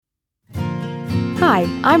Hi,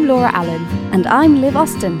 I'm Laura Allen. And I'm Liv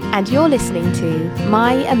Austin. And you're listening to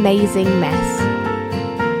My Amazing Mess,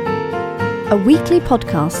 a weekly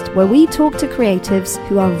podcast where we talk to creatives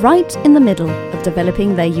who are right in the middle of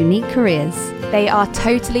developing their unique careers. They are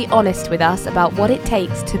totally honest with us about what it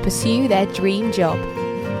takes to pursue their dream job.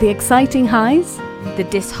 The exciting highs, the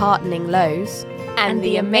disheartening lows, and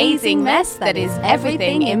the amazing mess that is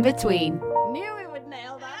everything in between. Knew we would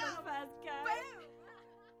nail that on the first go.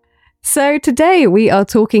 So today we are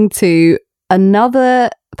talking to another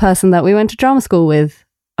person that we went to drama school with.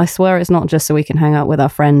 I swear it's not just so we can hang out with our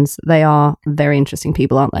friends. They are very interesting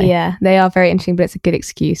people, aren't they? Yeah, they are very interesting, but it's a good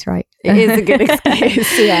excuse, right? It is a good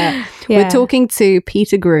excuse, yeah. We're talking to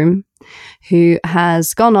Peter Groom, who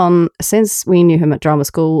has gone on, since we knew him at drama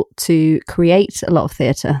school, to create a lot of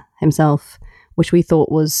theatre himself, which we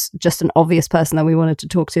thought was just an obvious person that we wanted to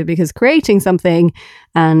talk to, because creating something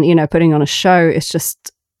and, you know, putting on a show,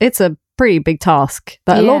 it's a pretty big task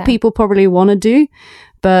that a lot of people probably want to do,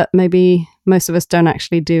 but maybe most of us don't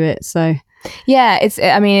actually do it. So yeah,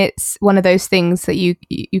 it's one of those things that you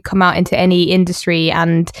come out into any industry,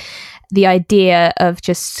 and the idea of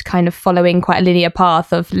just kind of following quite a linear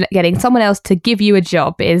path of getting someone else to give you a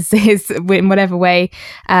job is in whatever way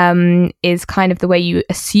is kind of the way you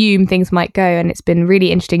assume things might go. And it's been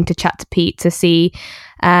really interesting to chat to Pete to see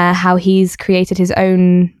how he's created his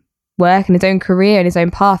own work and his own career and his own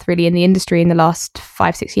path really in the industry in the last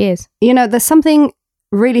 5-6 years. You know, there's something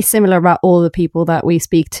really similar about all the people that we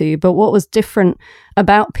speak to, but what was different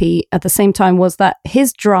about Pete at the same time was that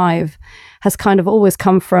his drive has kind of always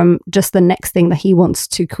come from just the next thing that he wants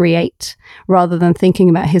to create, rather than thinking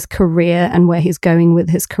about his career and where he's going with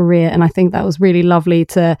his career. And I think that was really lovely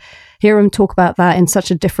to hear him talk about that in such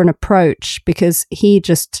a different approach, because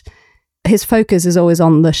his focus is always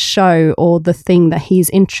on the show or the thing that he's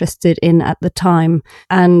interested in at the time.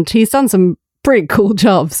 And he's done some pretty cool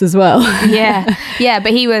jobs as well. yeah,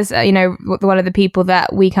 but he was one of the people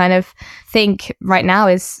that we kind of think right now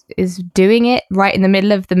is doing it right in the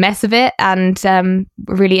middle of the mess of it, and a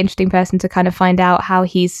really interesting person to kind of find out how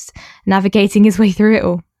he's navigating his way through it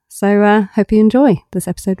all. So hope you enjoy this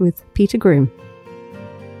episode with Peter Groom.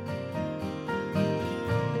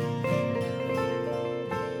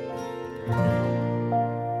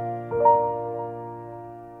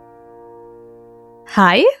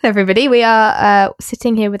 Hi, everybody. We are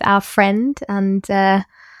sitting here with our friend and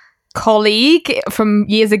colleague from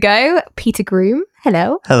years ago, Peter Groom.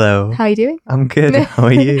 Hello. Hello. How are you doing? I'm good. How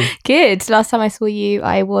are you? Good. Last time I saw you,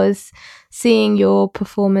 I was seeing your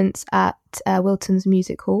performance at Wilton's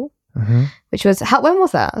Music Hall, which was, when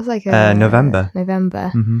was that? It was like November.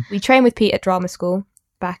 Mm-hmm. We trained with Pete at drama school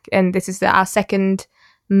back, and this is our second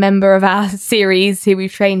member of our series who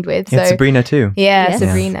we've trained with. Yeah, Sabrina too. Yeah, yes.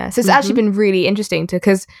 Sabrina. So it's actually been really interesting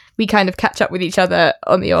because we kind of catch up with each other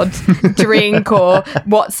on the odd drink or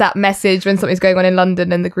WhatsApp message when something's going on in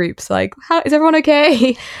London, and the group's like, is everyone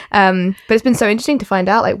okay? But it's been so interesting to find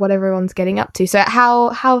out like what everyone's getting up to. So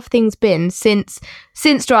how have things been since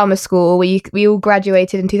drama school? We all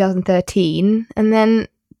graduated in 2013, and then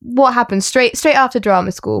what happened straight after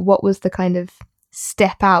drama school? What was the kind of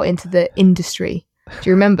step out into the industry? Do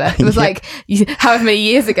you remember? It was like however many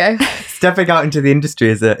years ago. Stepping out into the industry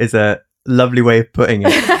is a lovely way of putting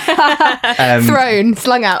it.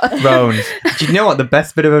 Slung out. Thrown. Do you know what? The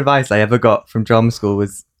best bit of advice I ever got from drama school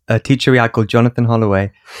was a teacher we had called Jonathan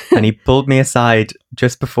Holloway, and he pulled me aside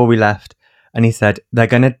just before we left, and he said, "They're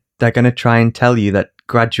gonna try and tell you that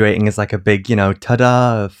graduating is like a big,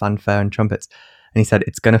 ta-da, fanfare and trumpets," and he said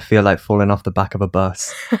it's gonna feel like falling off the back of a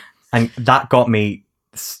bus, and that got me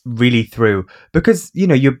really through, because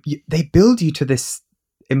they build you to this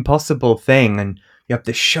impossible thing, and you have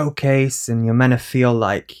this showcase, and you're meant to feel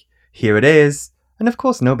like here it is, and of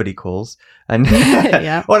course nobody calls, and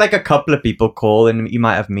or like a couple of people call, and you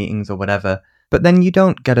might have meetings or whatever, but then you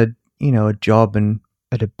don't get a job and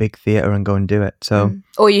at a big theatre and go and do it. So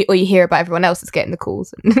or you hear about everyone else that's getting the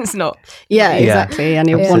calls, and it's not. Yeah, exactly. And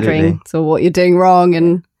you're wondering so what you're doing wrong.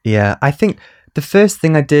 And I think the first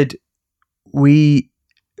thing I did, we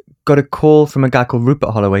got a call from a guy called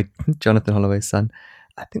Rupert Holloway, Jonathan Holloway's son.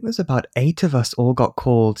 I think there's about 8 of us all got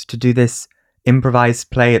called to do this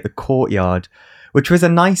improvised play at the Courtyard, which was a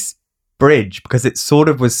nice bridge because it sort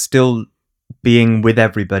of was still being with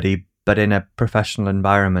everybody, but in a professional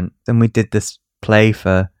environment. Then we did this play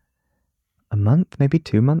for a month, maybe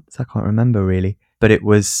 2 months. I can't remember really, but it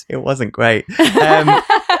wasn't great.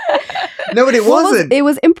 No, but it wasn't. It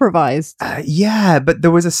was improvised. But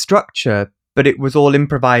there was a structure but it was all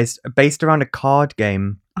improvised based around a card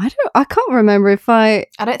game. I can't remember if I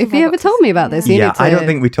don't think if you ever told me about this. You Yeah, need to- I don't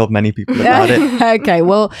think we told many people about it. Okay,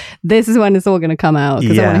 well, this is when it's all going to come out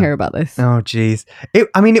because I want to hear about this. Oh, geez.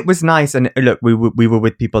 It was nice. And look, we were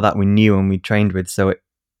with people that we knew and we trained with. So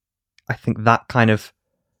I think that kind of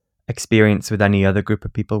experience with any other group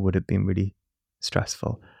of people would have been really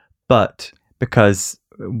stressful. But because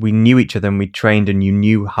we knew each other and we trained and you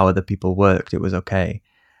knew how other people worked, it was okay.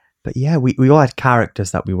 But yeah, we all had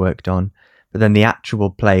characters that we worked on. But then the actual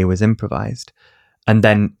play was improvised. And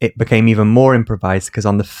then it became even more improvised because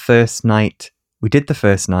on the first night, we did the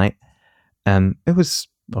first night. It was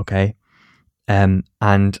okay.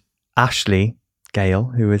 And Ashley Gale,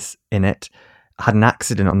 who was in it, had an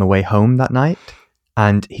accident on the way home that night.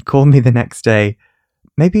 And he called me the next day.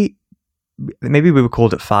 Maybe we were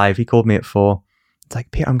called at 5. He called me at 4. It's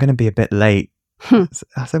like, Peter, I'm going to be a bit late.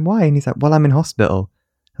 I said, why? And he's like, well, I'm in hospital.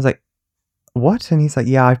 I was like, what? And he's like,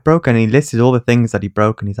 yeah, I've broken. And he listed all the things that he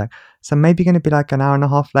broke. And he's like, so maybe going to be like an hour and a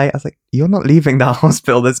half late. I was like, you're not leaving that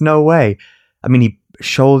hospital. There's no way. I mean, he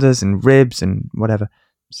shoulders and ribs and whatever.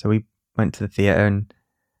 So we went to the theatre and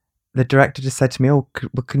the director just said to me, well,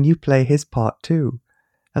 can you play his part too?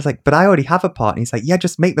 I was like, but I already have a part. And he's like, yeah,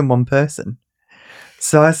 just make them one person.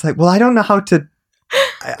 So I was like, well, I don't know how to,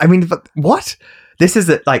 I mean, what? This is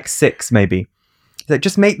at like 6 maybe. He's like,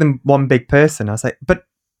 just make them one big person. I was like, but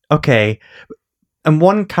okay. And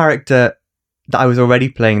one character that I was already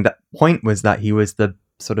playing, that point was that he was the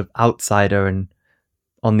sort of outsider and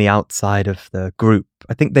on the outside of the group.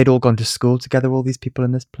 I think they'd all gone to school together, all these people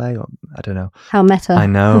in this play, or I don't know. How meta. I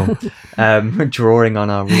know. Drawing on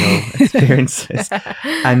our real experiences.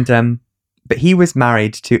 And but he was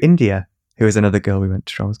married to India, who was another girl we went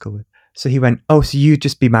to drama school with. So he went, oh, so you'd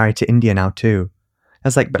just be married to India now too? I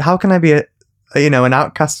was like, but how can I be an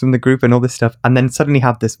outcast from the group and all this stuff, and then suddenly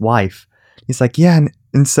have this wife? He's like, yeah,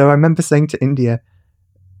 and so I remember saying to India,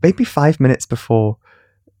 maybe 5 minutes before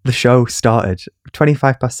the show started,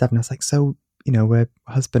 7:25, I was like, so, we're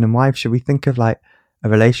husband and wife. Should we think of like a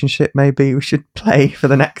relationship? Maybe we should play for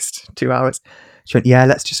the next 2 hours. She went, yeah,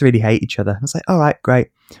 let's just really hate each other. I was like, all right, great.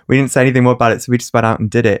 We didn't say anything more about it, so we just went out and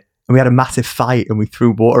did it. And we had a massive fight and we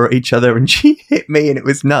threw water at each other and she hit me and it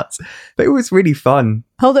was nuts. But it was really fun.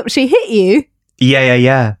 Hold up, she hit you?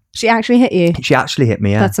 Yeah. She actually hit you? She actually hit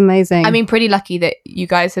me, yeah. That's amazing. I mean, pretty lucky that you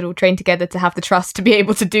guys had all trained together to have the trust to be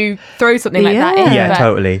able to throw something like that in. Yeah, but,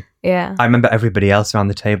 totally. Yeah. I remember everybody else around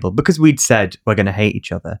the table, because we'd said we're going to hate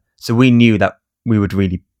each other. So we knew that we would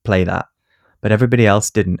really play that. But everybody else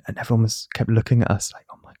didn't. And everyone kept looking at us like,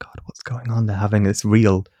 oh my God, what's going on? They're having this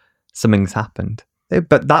real, something's happened.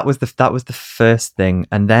 But that was the first thing.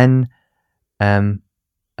 And then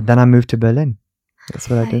I moved to Berlin. That's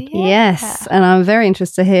what I did. Yeah. Yes, and I'm very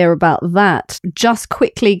interested to hear about that. Just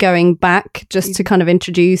quickly going back, just to kind of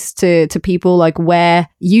introduce to people like where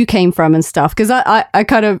you came from and stuff, because I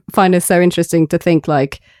kind of find it so interesting to think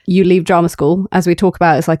like you leave drama school, as we talk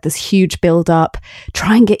about, it's like this huge build up,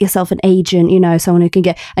 try and get yourself an agent, someone who can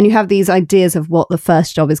get, and you have these ideas of what the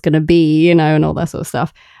first job is going to be, and all that sort of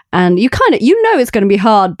stuff. And you kind of, it's going to be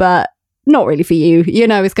hard, but not really for you.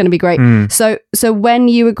 It's going to be great. So when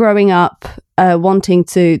you were growing up, wanting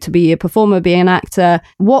to be a performer, be an actor,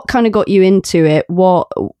 what kind of got you into it?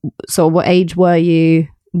 What age were you?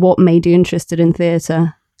 What made you interested in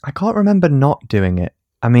theatre? I can't remember not doing it.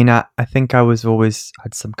 I mean, I think I was always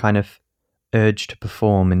had some kind of urge to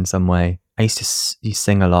perform in some way. I used to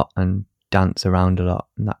sing a lot and dance around a lot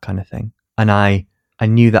and that kind of thing. And I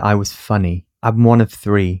knew that I was funny. I'm one of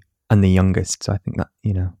 3 and the youngest. So I think that,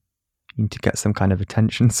 you need to get some kind of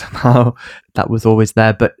attention somehow. That was always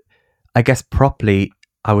there. But I guess properly,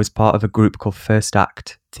 I was part of a group called First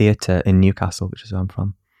Act Theatre in Newcastle, which is where I'm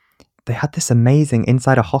from. They had this amazing,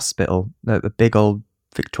 inside a hospital, a big old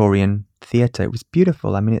Victorian theatre. It was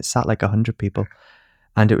beautiful. I mean, it sat like 100 people.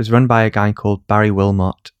 And it was run by a guy called Barry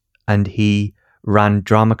Wilmot. And he ran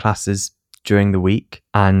drama classes during the week.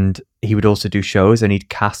 And he would also do shows, and he'd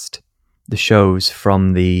cast the shows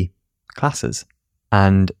from the classes.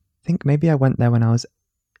 And I think maybe I went there when I was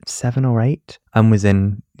 7 or 8 and was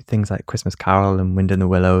in things like Christmas Carol and Wind in the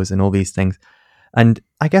Willows and all these things. And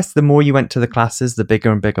I guess the more you went to the classes, the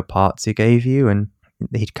bigger and bigger parts he gave you, and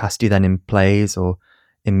he'd cast you then in plays or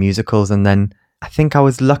in musicals. And then I think I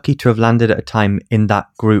was lucky to have landed at a time in that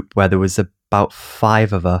group where there was about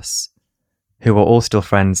 5 of us who were all still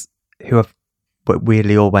friends, but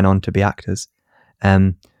weirdly all went on to be actors.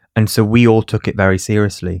 And so we all took it very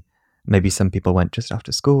seriously. Maybe some people went just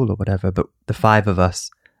after school or whatever, but the 5 of us,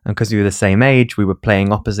 and because we were the same age, we were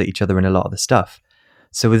playing opposite each other in a lot of the stuff.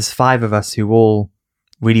 So there's 5 of us who all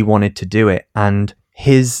really wanted to do it. And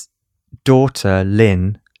his daughter,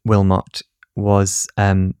 Lynn Wilmot, was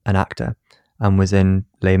an actor and was in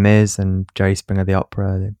Les Mis and Jerry Springer the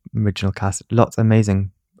Opera, the original cast. Lots of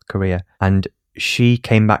amazing career. And she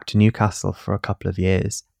came back to Newcastle for a couple of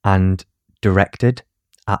years and directed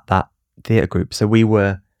at that theatre group. So we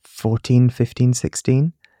were 14, 15,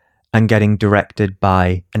 16 and getting directed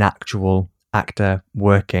by an actual actor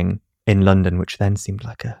working in London, which then seemed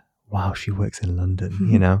like wow, she works in London,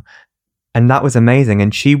 you know? And that was amazing.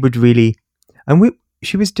 And she would really,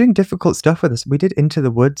 she was doing difficult stuff with us. We did Into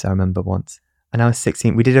the Woods, I remember once, and I was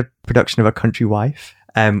 16. We did a production of A Country Wife,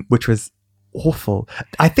 which was awful.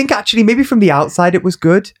 I think actually maybe from the outside it was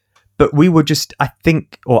good, but we were just,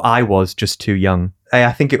 I was just too young.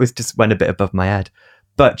 I think it was just went a bit above my head.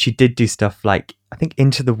 But she did do stuff like, I think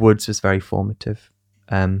Into the Woods was very formative,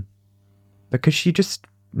 because she just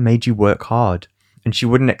made you work hard and she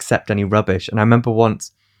wouldn't accept any rubbish. And I remember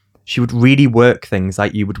once she would really work things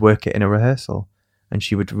like you would work it in a rehearsal, and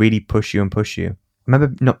she would really push you and push you. I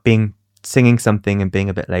remember singing something and being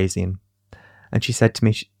a bit lazy, and she said to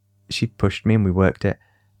me, she pushed me and we worked it,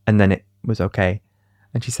 and then it was okay.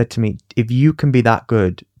 And she said to me, if you can be that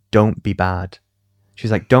good, don't be bad. She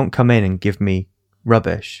was like, don't come in and give me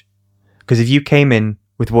rubbish, because if you came in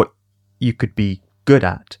with what you could be good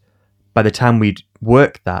at, by the time we'd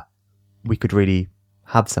worked that, we could really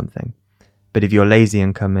have something. But if you're lazy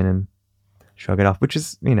and come in and shrug it off, which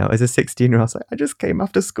is, you know, as a 16-year-old, I was like, I just came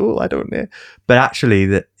after school, I don't know. But actually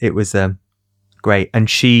that it was great. And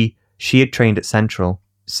she had trained at Central,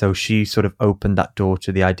 so she sort of opened that door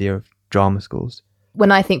to the idea of drama schools.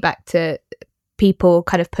 When I think back to people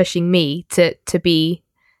kind of pushing me to be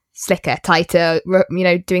slicker, tighter, you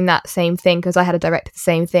know, doing that same thing, because I had a director the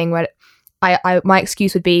same thing where my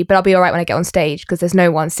excuse would be, but I'll be all right when I get on stage because there's no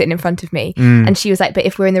one sitting in front of me. And she was like, but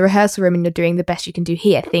if we're in the rehearsal room and you're doing the best you can do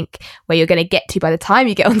here, think where you're going to get to by the time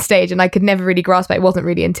you get on stage. And I could never really grasp it. It wasn't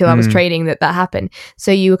really until I was training that happened. So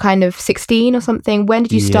you were kind of 16 or something. When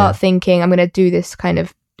did you start thinking, I'm going to do this kind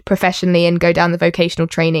of professionally and go down the vocational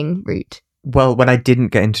training route? Well, when I didn't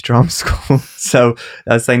get into drama school. So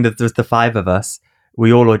I was saying that there was the 5 of us.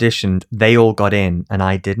 We all auditioned. They all got in and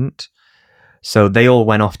I didn't. So they all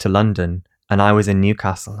went off to London. And I was in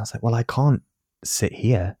Newcastle, and I was like, well, I can't sit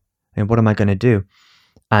here. And what am I going to do?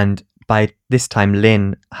 And by this time,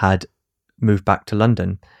 Lynn had moved back to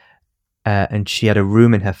London, and she had a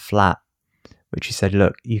room in her flat, which she said,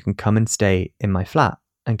 look, you can come and stay in my flat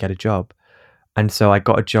and get a job. And so I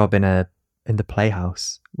got a job in the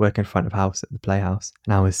Playhouse, working in front of house at the Playhouse.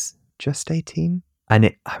 And I was just 18.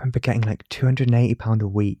 And I remember getting like £280 a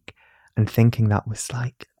week and thinking that was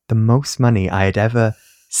like the most money I had ever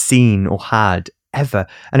seen or had ever.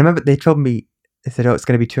 And I remember they told me, they said, oh, it's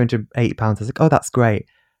going to be £280. I was like, oh, that's great.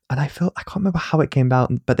 And I can't remember how it came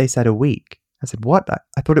about, but they said a week. I said, what?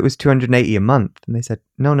 I thought it was $280 a month. And they said,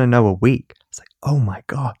 no, a week. I was like, oh my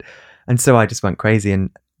God. And so I just went crazy and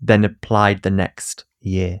then applied the next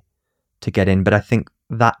year to get in. But I think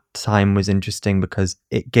that time was interesting because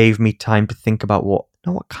it gave me time to think about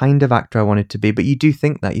not what kind of actor I wanted to be, but you do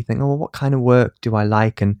think that. You think, oh, well, what kind of work do I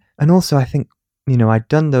like? And also I think, you know, I'd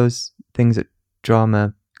done those things at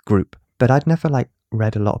drama group, but I'd never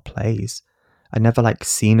read a lot of plays. I'd never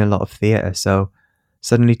seen a lot of theatre. So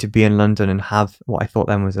suddenly to be in London and have what I thought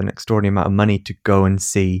then was an extraordinary amount of money to go and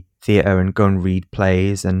see theatre and go and read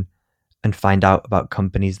plays and find out about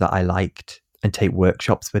companies that I liked and take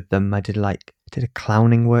workshops with them. I did a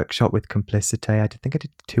clowning workshop with Complicité. I did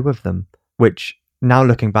 2 of them, which now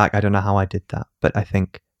looking back, I don't know how I did that. But I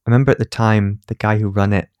remember at the time, the guy who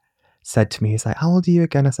ran it said to me, he's like, how old are you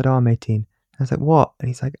again? I said, oh, I'm 18. I was like, what? And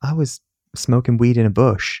he's like, I was smoking weed in a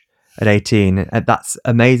bush at 18. And that's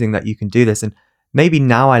amazing that you can do this. And maybe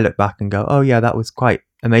now I look back and go, oh yeah, that was quite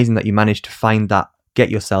amazing that you managed to find that, get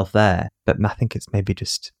yourself there. But I think it's maybe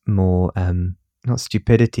just more, not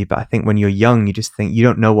stupidity, but I think when you're young, you just think you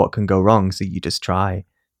don't know what can go wrong. So you just try.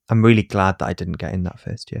 I'm really glad that I didn't get in that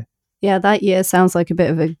first year. Yeah, that year sounds like a bit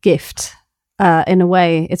of a gift. In a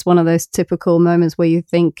way, it's one of those typical moments where you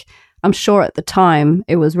think, I'm sure at the time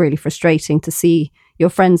it was really frustrating to see your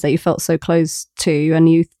friends that you felt so close to, and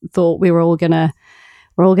you thought we're all gonna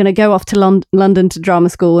go off to London to drama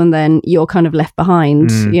school, and then you're kind of left behind.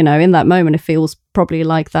 You know, in that moment, it feels probably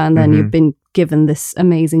like that, and then you've been given this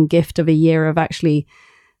amazing gift of a year of actually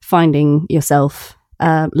finding yourself,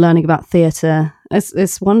 learning about theatre.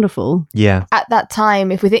 It's wonderful. Yeah. At that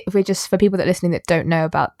time, if we just, for people that are listening that don't know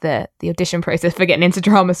about the audition process for getting into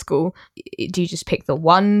drama school, do you just pick the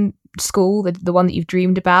one school, the one that you've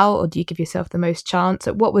dreamed about, or do you give yourself the most chance?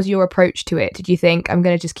 What was your approach to it? Did you think, I'm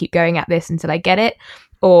going to just keep going at this until I get it?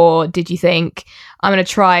 Or did you think, I'm going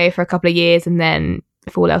to try for a couple of years and then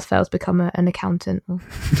if all else fails, become an accountant. Or...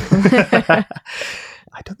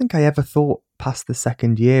 I don't think I ever thought past the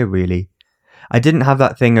second year, really. I didn't have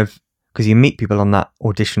that thing of, because you meet people on that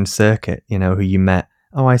audition circuit, you know, who you met.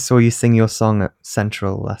 Oh, I saw you sing your song at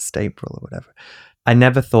Central last April or whatever. I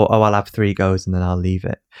never thought, oh, I'll have 3 goes and then I'll leave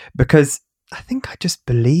it. Because I think I just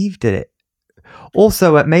believed in it.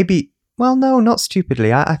 Also, maybe, well, no, not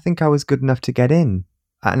stupidly. I think I was good enough to get in.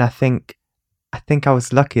 And I think I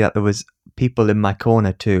was lucky that there was people in my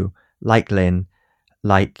corner too, like Lynn,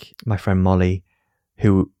 like my friend Molly,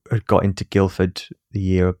 who had got into Guildford the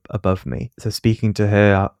year above me. So speaking to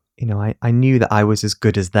her, you know, I knew that I was as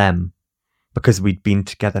good as them because we'd been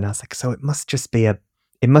together. And I was like, so it must just be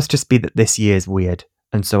that this year's weird.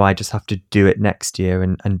 And so I just have to do it next year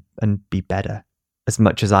and be better as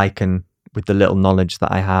much as I can with the little knowledge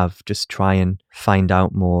that I have, just try and find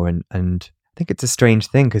out more. And I think it's a strange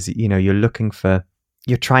thing because, you know,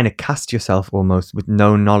 you're trying to cast yourself almost with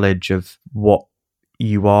no knowledge of what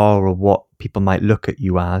you are or what people might look at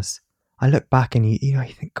you as. I look back and you know,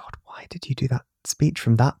 you think, God, why did you do that speech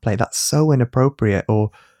from that play? That's so inappropriate.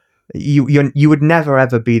 Or you would never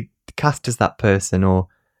ever be cast as that person. Or,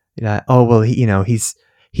 you know, oh well, he's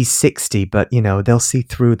 60, but you know, they'll see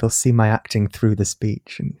my acting through the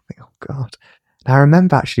speech. And you think, oh God. And I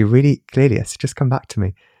remember actually really clearly, it's just come back to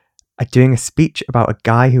me, doing a speech about a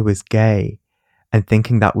guy who was gay and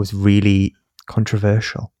thinking that was really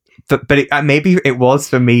controversial. But maybe it was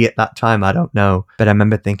for me at that time. I don't know. But I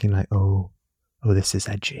remember thinking like, oh, this is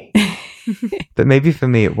edgy. But maybe for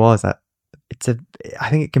me it was. I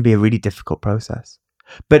think it can be a really difficult process.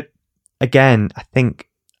 But again, I think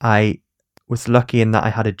I was lucky in that I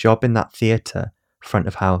had a job in that theatre front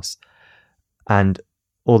of house, and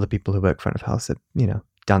all the people who work front of house are, you know,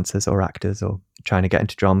 dancers or actors or trying to get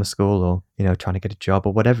into drama school or, you know, trying to get a job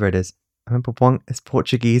or whatever it is. I remember this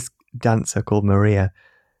Portuguese dancer called Maria.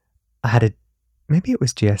 Maybe it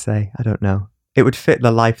was GSA, I don't know. It would fit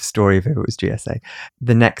the life story if it was GSA.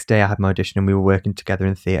 The next day I had my audition and we were working together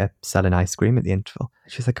in theatre selling ice cream at the interval.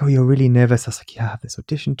 She was like, oh, you're really nervous? I was like, yeah, I have this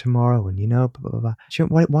audition tomorrow and, you know, blah, blah, blah. She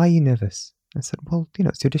went, why are you nervous? I said, well, you know,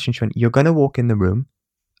 it's the audition. She went, you're going to walk in the room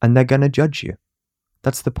and they're going to judge you.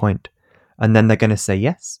 That's the point. And then they're going to say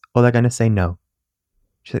yes or they're going to say no.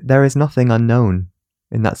 She said, there is nothing unknown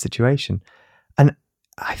in that situation. And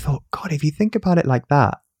I thought, God, if you think about it like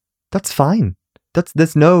that, that's fine.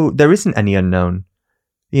 There isn't any unknown.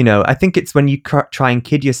 You know, I think it's when you try and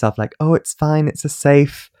kid yourself like, oh, it's fine. It's a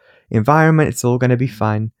safe environment. It's all going to be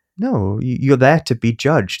fine. No, you're there to be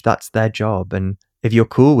judged. That's their job. And if you're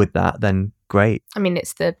cool with that, then great. I mean,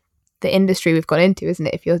 it's the industry we've gone into, isn't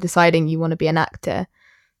it? If you're deciding you want to be an actor,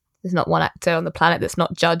 there's not one actor on the planet that's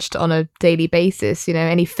not judged on a daily basis. You know,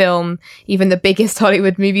 any film, even the biggest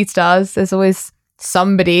Hollywood movie stars, there's always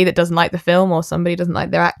somebody that doesn't like the film or somebody doesn't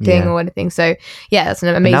like their acting or anything. So yeah, that's an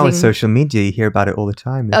amazing. And now with social media, you hear about it all the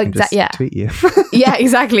time. They can just tweet you. Yeah,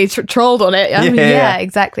 exactly. Trolled on it. Yeah,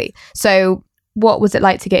 exactly. So what was it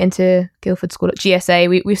like to get into Guildford School at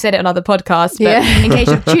GSA? We've said it on other podcasts, but in case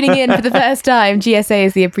you're tuning in for the first time, GSA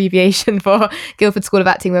is the abbreviation for Guildford School of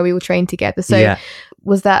Acting, where we all train together. So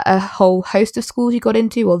was that a whole host of schools you got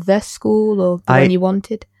into, or the school, or the one you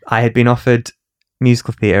wanted? I had been offered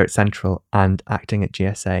musical theatre at Central and acting at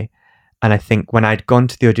GSA. And I think when I'd gone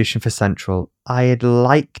to the audition for Central, I had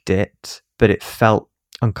liked it, but it felt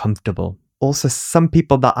uncomfortable. Also, some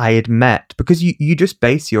people that I had met, because you just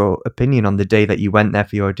base your opinion on the day that you went there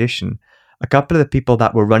for your audition. A couple of the people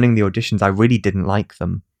that were running the auditions, I really didn't like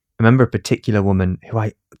them. I remember a particular woman who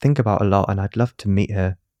I think about a lot and I'd love to meet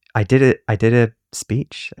her. I did a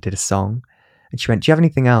speech, I did a song, and she went, do you have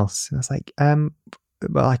anything else? And I was like,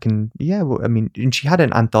 well, I can, and she had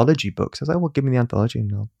an anthology book. So I was like, well, give me the anthology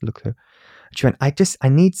and I'll look through. She went, I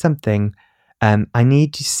need something. I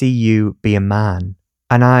need to see you be a man.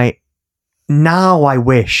 And I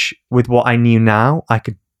wish with what I knew now, I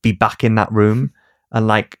could be back in that room. And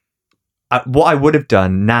what I would have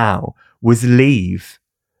done now was leave,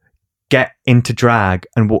 get into drag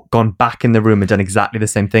and gone back in the room and done exactly the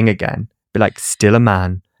same thing again. Be like, still a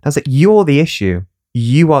man. And I was like, you're the issue.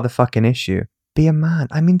 You are the fucking issue. Be a man.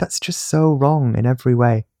 I mean, that's just so wrong in every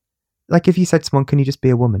way. Like if you said to someone, can you just be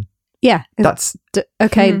a woman? Yeah. That's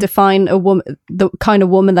define a woman, the kind of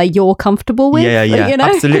woman that you're comfortable with. Yeah, you know?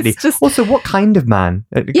 Absolutely. Also, what kind of man?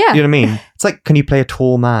 You know what I mean? It's like, can you play a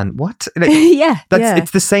tall man? What?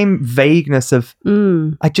 It's the same vagueness of,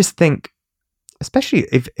 I just think, especially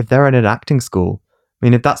if they're in an acting school, I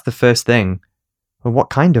mean, if that's the first thing, well, what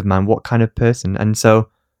kind of man? What kind of person? And so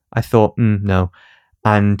I thought, no.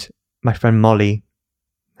 And my friend Molly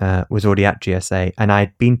was already at GSA, and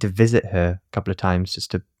I'd been to visit her a couple of times just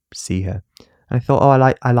to see her. And I thought,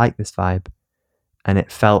 oh, I like this vibe. And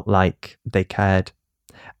it felt like they cared.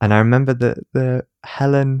 And I remember the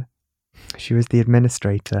Helen, she was the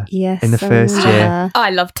administrator Yes. in the first year. I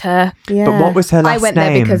loved her. Yeah. But what was her last I went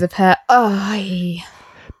name? there because of her. Oh,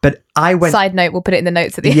 But I went... side note, we'll put it in the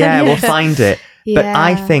notes at the Yeah, end. we'll find it. But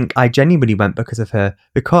I Yeah. think I genuinely went because of her.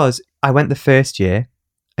 Because I went the first year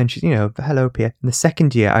and she, hello, Peter. And the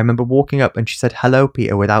second year, I remember walking up and she said, hello,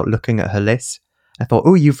 Peter, without looking at her list. I thought,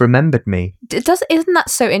 oh, you've remembered me. Isn't that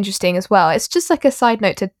so interesting as well? It's just like a side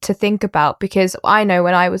note to think about, because I know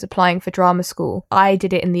when I was applying for drama school, I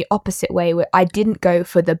did it in the opposite way, where I didn't go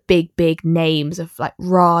for the big names of like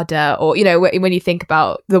RADA, or when you think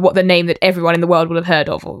about the name that everyone in the world will have heard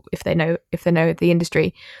of, or if they know the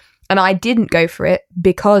industry. And I didn't go for it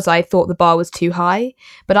because I thought the bar was too high.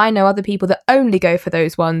 But I know other people that only go for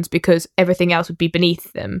those ones because everything else would be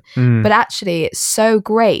beneath them. But actually, it's so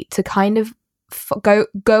great to kind of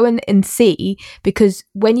go and see, because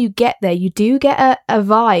when you get there, you do get a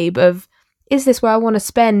vibe of, is this where I want to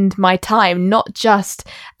spend my time? Not just,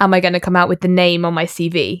 am I going to come out with the name on my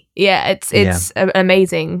CV? Yeah, it's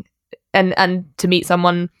amazing. And to meet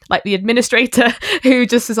someone like the administrator who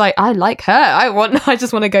just is like, I like her. I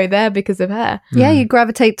just want to go there because of her. Yeah, you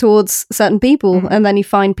gravitate towards certain people, and then you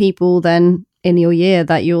find people then in your year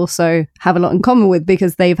that you also have a lot in common with,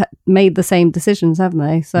 because they've made the same decisions, haven't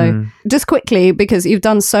they? So just quickly, because you've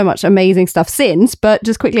done so much amazing stuff since, but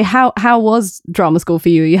just quickly, how was drama school for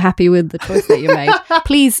you? Are you happy with the choice that you made?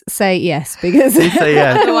 Please say yes, because Please say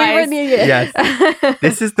yes. we were in the year. Yes.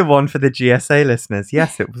 This is the one for the GSA listeners.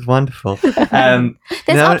 Yes, it was wonderful.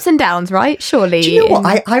 There's ups and downs, right? Surely. Do you know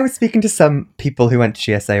what? I was speaking to some people who went to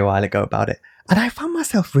GSA a while ago about it, and I found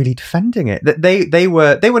myself really defending it. That they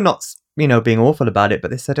were not, being awful about it,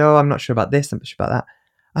 but they said, oh, I'm not sure about this, I'm not sure about that.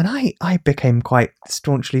 And I became quite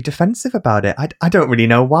staunchly defensive about it. I don't really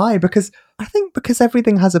know why, because I think because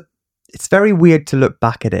everything it's very weird to look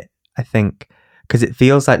back at it, I think, because it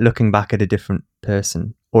feels like looking back at a different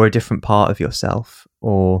person or a different part of yourself,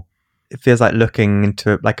 or it feels like looking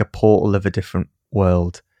into like a portal of a different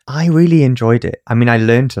world. I really enjoyed it. I mean, I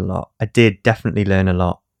learned a lot. I did definitely learn a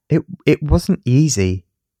lot. It wasn't easy.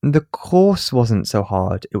 The course wasn't so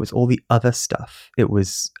hard. It was all the other stuff. It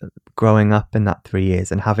was growing up in that 3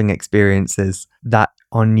 years and having experiences that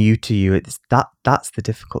are new to you. That's the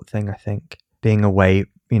difficult thing, I think. Being away,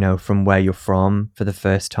 from where you're from for the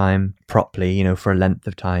first time properly, for a length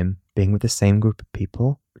of time. Being with the same group of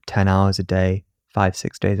people, 10 hours a day,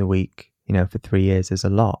 5-6 days a week, for 3 years is a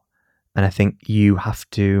lot. And I think you have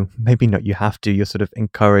to, maybe not you have to, you're sort of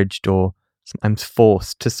encouraged or sometimes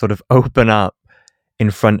forced to sort of open up in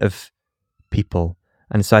front of people.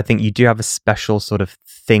 And so I think you do have a special sort of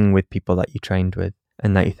thing with people that you trained with,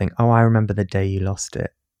 and that you think, oh, I remember the day you lost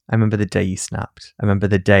it. I remember the day you snapped. I remember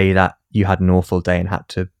the day that you had an awful day and had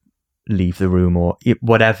to leave the room or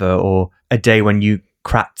whatever, or a day when you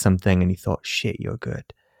cracked something and you thought, shit, you're good.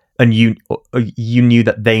 And you knew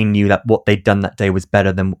that they knew that what they'd done that day was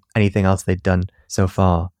better than anything else they'd done so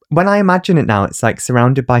far. When I imagine it now, it's like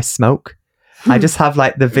surrounded by smoke. I just have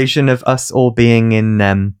like the vision of us all being in,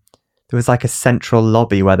 there was like a central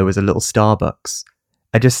lobby where there was a little Starbucks.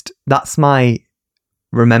 That's my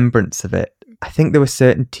remembrance of it. I think there were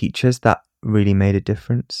certain teachers that really made a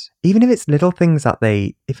difference. Even if it's little things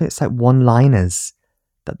if it's like one-liners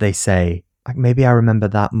that they say, like maybe I remember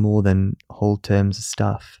that more than whole terms of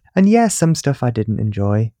stuff. And yeah, some stuff I didn't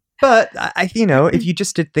enjoy. But, if you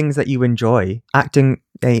just did things that you enjoy, acting,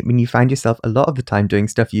 when you find yourself a lot of the time doing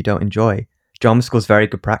stuff you don't enjoy, drama school is very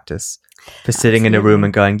good practice for sitting in a room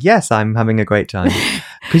and going, yes, I'm having a great time.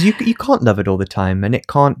 Because you can't love it all the time, and it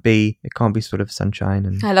can't be sort of sunshine.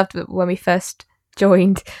 And I loved it when we first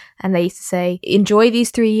joined, and they used to say, enjoy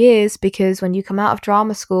these 3 years, because when you come out of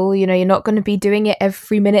drama school, you're not going to be doing it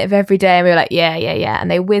every minute of every day. And we were like, yeah.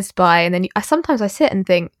 And they whizzed by. And then sometimes I sit and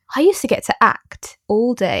think, I used to get to act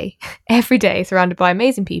all day, every day, surrounded by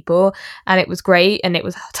amazing people. And it was great, and it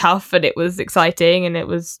was tough, and it was exciting, and it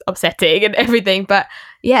was upsetting and everything. But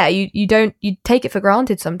yeah, you take it for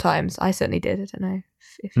granted sometimes. I certainly did. I don't know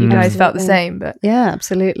if you guys felt the same, but yeah,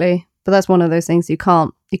 absolutely. But that's one of those things you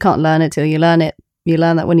can't learn it till you learn it. You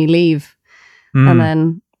learn that when you leave, and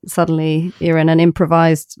then suddenly you're in an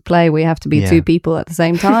improvised play where you have to be two people at the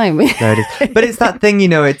same time. There it is. But it's that thing,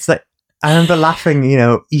 it's like, I remember laughing,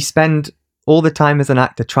 you spend all the time as an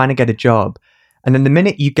actor trying to get a job. And then the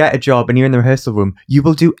minute you get a job and you're in the rehearsal room, you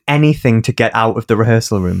will do anything to get out of the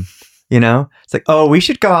rehearsal room. It's like, oh, we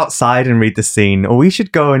should go outside and read the scene, or we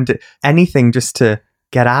should go and do anything just to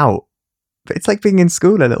get out. But it's like being in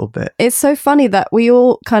school a little bit. It's so funny that we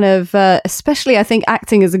all kind of, especially I think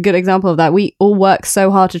acting is a good example of that. We all work so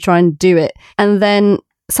hard to try and do it. And then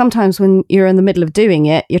sometimes when you're in the middle of doing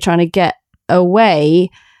it, you're trying to get away,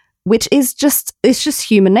 which is it's just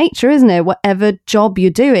human nature, isn't it? Whatever job you're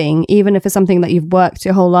doing, even if it's something that you've worked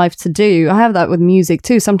your whole life to do. I have that with music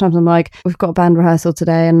too. Sometimes I'm like, we've got a band rehearsal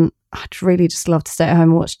today and I'd really just love to stay at home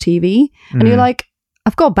and watch TV. And you're like,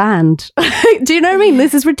 I've got a band. Do you know what I mean?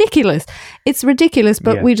 This is ridiculous. It's ridiculous,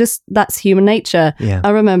 but that's human nature. Yeah. I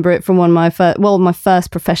remember it from my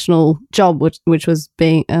first professional job, which was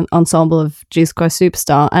being an ensemble of Jesus Christ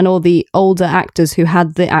Superstar, and all the older actors who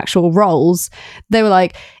had the actual roles, they were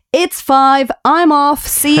like, it's 5, I'm off,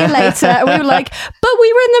 see you later. And we were like, but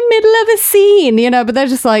we were in the middle of a scene, but they're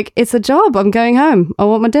just like, it's a job. I'm going home. I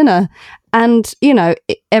want my dinner. And,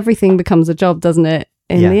 everything becomes a job, doesn't it,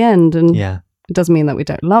 in the end? And it doesn't mean that we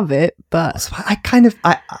don't love it, but so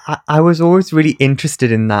I was always really interested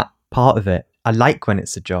in that part of it. I like when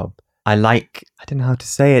it's a job. I don't know how to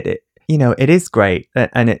say it. It is great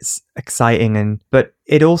and it's exciting, but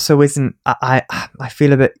it also isn't. I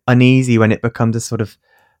feel a bit uneasy when it becomes a sort of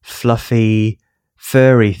fluffy,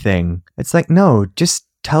 furry thing. It's like, no, just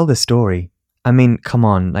tell the story. I mean, come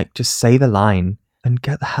on, like just say the line and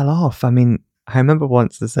get the hell off. I mean, I remember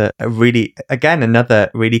once there's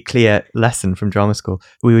another really clear lesson from drama school.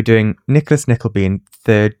 We were doing Nicholas Nickleby in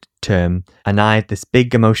 3rd term, and I had this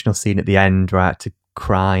big emotional scene at the end where I had to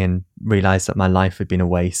cry and realise that my life had been a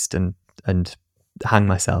waste and hang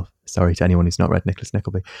myself. Sorry to anyone who's not read Nicholas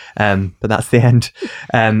Nickleby, but that's the end.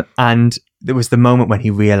 And there was the moment when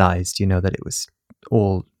he realised, that it was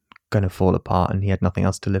all going to fall apart and he had nothing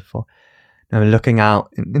else to live for. And I'm looking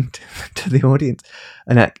out into the audience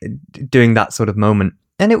and doing that sort of moment.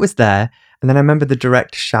 And it was there. And then I remember the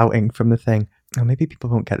director shouting from the thing, oh, maybe people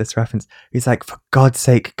won't get this reference. He's like, for God's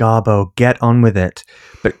sake, Garbo, get on with it.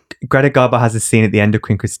 But Greta Garbo has a scene at the end of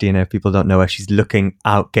Queen Christina, if people don't know her, she's looking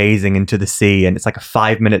out, gazing into the sea. And it's like a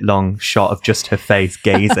 5-minute long shot of just her face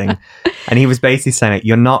gazing. And he was basically saying, like,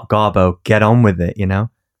 you're not Garbo, get on with it, And I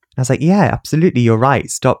was like, yeah, absolutely, you're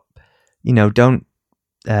right. Stop, don't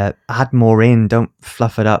add more in, don't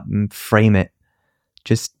fluff it up and frame it.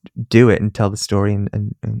 Just do it and tell the story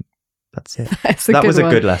and that's it. That was a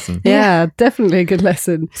good lesson. Yeah, definitely a good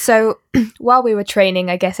lesson. So while we were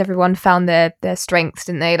training, I guess everyone found their strengths,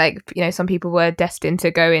 didn't they? Like, some people were destined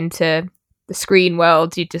to go into the screen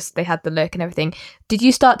world. They had the look and everything. Did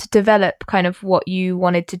you start to develop kind of what you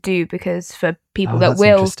wanted to do? Because for people that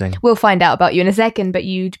we'll find out about you in a second, but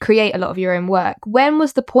you create a lot of your own work. When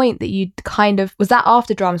was the point that you was that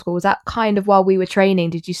after drama school? Was that kind of while we were training?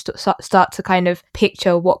 Did you start to kind of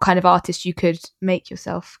picture what kind of artist you could make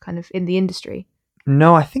yourself kind of in the industry?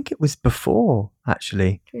 No, I think it was before,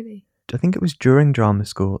 actually. Really? I think it was during drama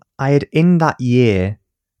school. I had, in that year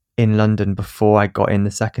in London before I got in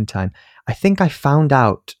the second time, I think I found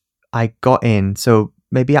out I got in. So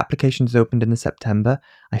maybe applications opened in the September.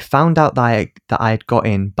 I found out that I had got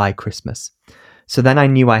in by Christmas. So then I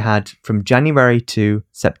knew I had from January to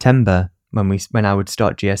September when I would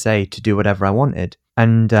start GSA to do whatever I wanted.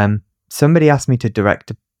 And somebody asked me to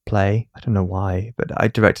direct a play. I don't know why, but I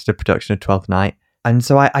directed a production of 12th Night. And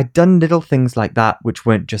so I'd done little things like that, which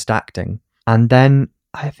weren't just acting. And then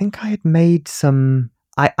I think I had made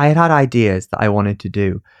I had ideas that I wanted to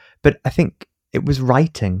do, but I think it was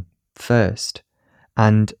writing first.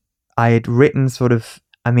 And I had written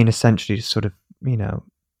essentially just sort of,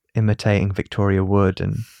 imitating Victoria Wood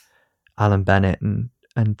and Alan Bennett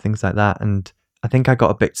and things like that. And I think I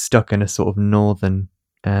got a bit stuck in a sort of northern,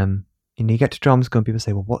 you get to drama school and people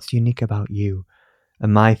say, well, what's unique about you?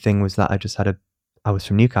 And my thing was that I was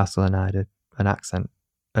from Newcastle and I had an accent.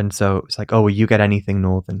 And so it's like, oh, will you get anything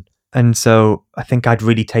northern? And so I think I'd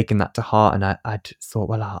really taken that to heart, and I'd thought,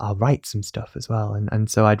 well, I'll write some stuff as well. And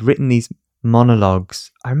so I'd written these monologues.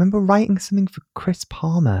 I remember writing something for Chris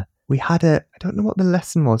Palmer. We had I don't know what the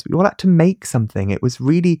lesson was, but we all had to make something. It was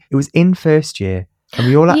in first year. And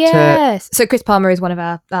we all had to... So Chris Palmer is one of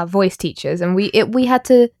our voice teachers, and we had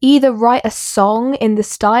to either write a song in the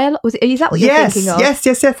style... Is that what you're thinking of? Yes,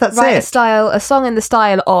 that's write it. A song in the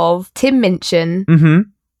style of Tim Minchin. Mm-hmm.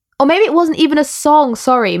 Or maybe it wasn't even a song,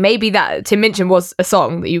 sorry. Maybe that Tim Minchin was a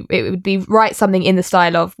song. It would be write something in the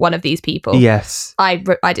style of one of these people. Yes. We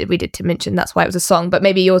did Tim Minchin, that's why it was a song. But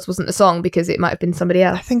maybe yours wasn't a song because it might have been somebody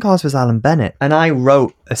else. I think ours was Alan Bennett. And I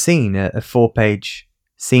wrote a scene, a 4-page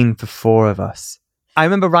scene for 4 of us. I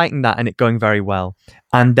remember writing that and it going very well.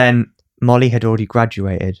 And then Molly had already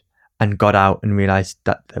graduated and got out and realised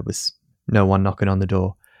that there was no one knocking on the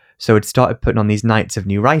door. So it started putting on these nights of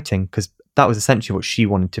new writing because that was essentially what she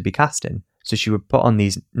wanted to be cast in. So she would put on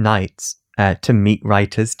these nights to meet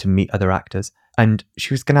writers, to meet other actors. And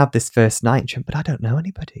she was going to have this first night. She went, but I don't know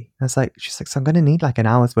anybody. I was like, she's like, so I'm going to need like an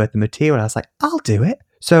hour's worth of material. I was like, I'll do it.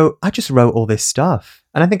 So I just wrote all this stuff.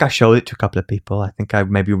 And I think I showed it to a couple of people. I think I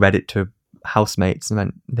maybe read it to housemates, and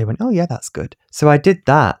then they went, oh yeah, that's good. So I did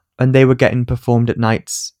that, and they were getting performed at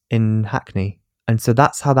nights in Hackney. And so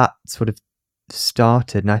that's how that sort of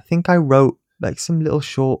started. And I think I wrote like some little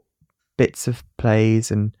short bits of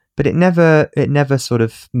plays, but it never sort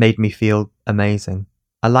of made me feel amazing.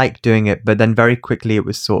 I liked doing it, but then very quickly it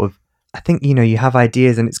was sort of, I think, you have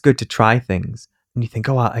ideas and it's good to try things. And you think,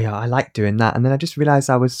 oh, I like doing that. And then I just realized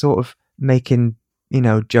I was sort of making,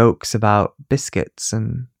 jokes about biscuits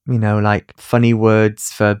and, like funny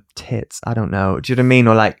words for tits. I don't know. Do you know what I mean?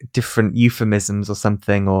 Or like different euphemisms or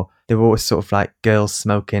something. Or they were always sort of like girls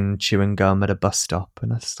smoking chewing gum at a bus stop.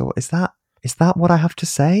 And I just thought, is that what I have to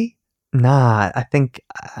say? Nah, I think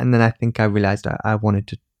I realized I wanted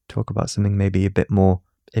to talk about something maybe a bit more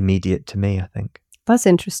immediate to me, I think. That's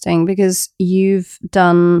interesting because you've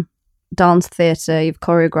done dance theatre, you've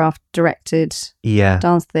choreographed, directed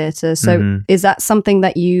dance theatre. So is that something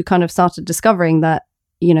that you kind of started discovering, that,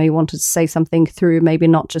 you wanted to say something through maybe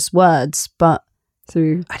not just words, but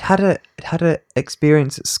through... I'd had a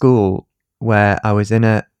experience at school where I was in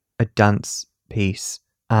a dance piece,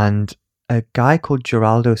 and a guy called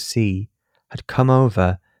Geraldo C had come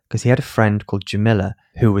over because he had a friend called Jamila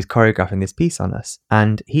who was choreographing this piece on us.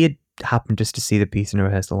 And he had happened just to see the piece in a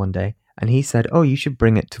rehearsal one day. And he said, oh, you should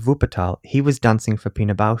bring it to Wuppertal. He was dancing for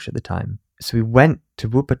Pina Bausch at the time. So we went to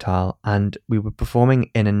Wuppertal and we were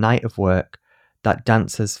performing in a night of work that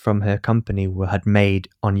dancers from her company had made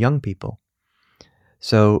on young people.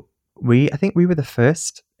 So I think we were the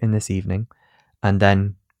first in this evening. And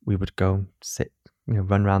then we would go sit,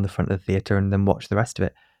 run around the front of the theatre and then watch the rest of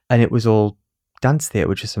it. And it was all dance theatre,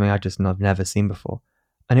 which is something I've never seen before.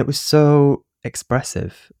 And it was so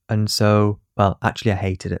expressive. And so, well, actually I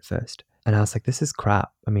hated it first. And I was like, this is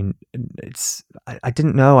crap. I mean, I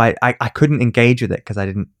didn't know. I couldn't engage with it because I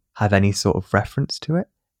didn't have any sort of reference to it.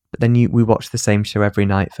 But then we watched the same show every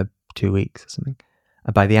night for 2 weeks or something.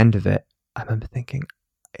 And by the end of it, I remember thinking,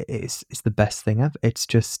 it's the best thing ever. It's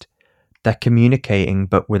just, they're communicating,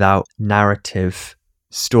 but without narrative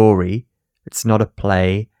story. It's not a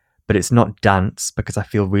play, but it's not dance because I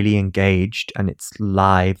feel really engaged and it's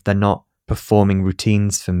live. They're not performing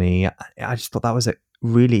routines for me. I just thought that was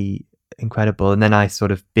really incredible. And then I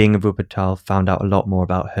sort of, being a Wuppertal, found out a lot more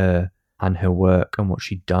about her and her work and what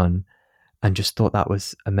she'd done, and just thought that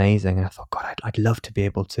was amazing. And I thought, God, I'd love to be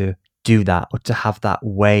able to do that, or to have that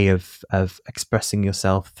way of expressing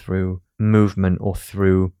yourself through movement or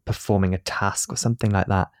through performing a task or something like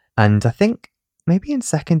that. And I think maybe in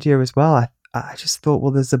second year as well, I just thought,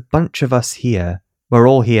 well, there's a bunch of us here. We're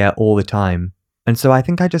all here all the time. And so I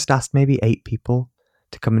think I just asked maybe 8 people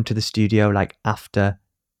to come into the studio, like after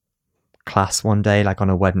class one day, like on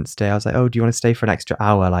a Wednesday. I was like, oh, do you want to stay for an extra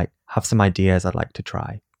hour? Like, have some ideas I'd like to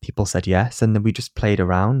try. People said yes. And then we just played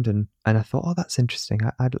around, and I thought, oh, that's interesting.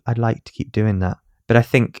 I'd like to keep doing that. But I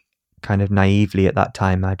think kind of naively at that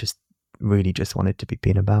time, I just really just wanted to be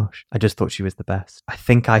Pina Bausch. I just thought she was the best.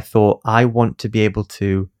 I thought I want to be able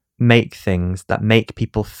to make things that make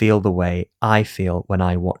people feel the way I feel when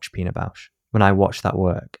I watch Pina Bausch, when I watch that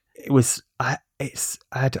work. It was, I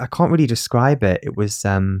can't really describe it. It was,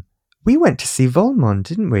 we went to see Volmond,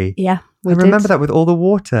 didn't we? Yeah, I remember that with all the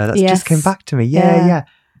water. That just came back to me. Yeah.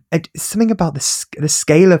 Something about the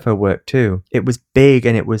scale of her work too. It was big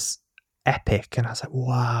and it was epic. And I was like,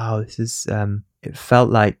 wow, this is, it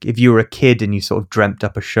felt like if you were a kid and you sort of dreamt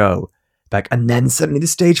up a show, like, and then suddenly the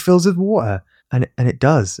stage fills with water. And it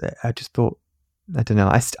does. I just thought, I don't know.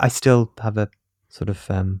 I still have a sort of,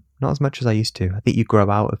 not as much as I used to. I think you grow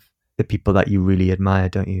out of the people that you really admire,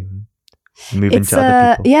 don't you? Move into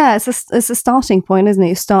other people. Yeah, it's a starting point, isn't it?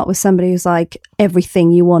 You start with somebody who's like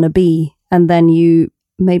everything you want to be, and then you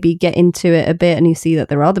maybe get into it a bit and you see that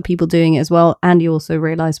there are other people doing it as well, and you also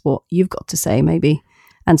realize what you've got to say maybe,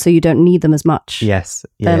 and so you don't need them as much. Yes.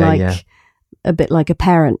 They're like a bit like a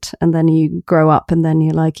parent, and then you grow up and then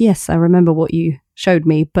you're like, yes, I remember what you showed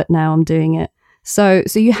me, but now I'm doing it. So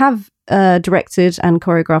you have directed and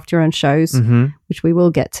choreographed your own shows, which we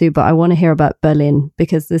will get to, but I want to hear about Berlin,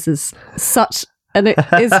 because this is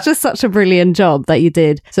it's just such a brilliant job that you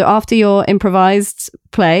did. So after your improvised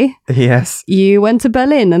play, yes, you went to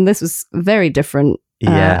Berlin, and this was very different,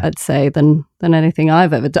 I'd say, than anything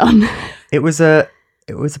I've ever done. It was a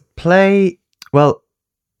play. Well,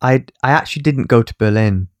 I actually didn't go to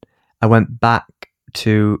Berlin. I went back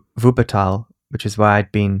to Wuppertal, which is where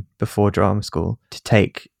I'd been before drama school, to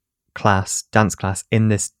take dance class in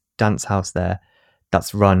this dance house there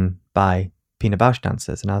that's run by Pina Bausch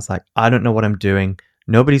dancers. And I was like, I don't know what I'm doing.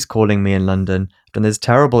 Nobody's calling me in London. I've done this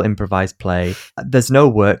terrible improvised play. There's no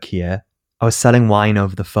work here. I was selling wine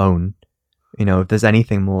over the phone. You know, if there's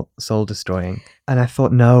anything more soul destroying. And I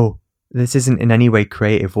thought, no, this isn't in any way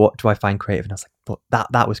creative. What do I find creative? And I was like, well,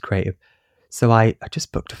 that was creative. So I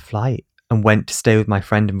just booked a flight and went to stay with my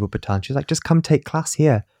friend in Wuppertal. And she was like, just come take class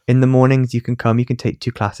here. In the mornings, you can come, you can take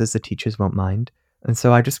 2 classes. The teachers won't mind. And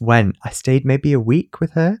so I just went. I stayed maybe a week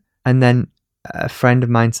with her. And then a friend of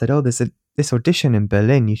mine said, oh, there's this audition in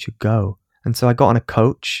Berlin. You should go. And so I got on a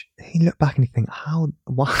coach. He looked back and he think,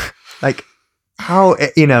 what? Like, how,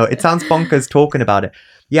 you know, it sounds bonkers talking about it.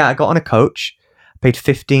 Yeah, I got on a coach, paid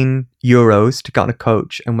 €15 to get on a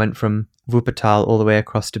coach and went from Wuppertal all the way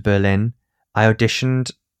across to Berlin. I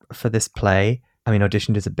auditioned for this play. I mean,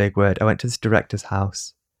 auditioned is a big word. I went to this director's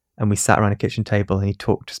house and we sat around a kitchen table and he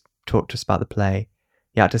talked to us about the play.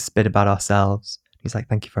 He had to spit about ourselves. He's like,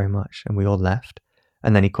 thank you very much. And we all left.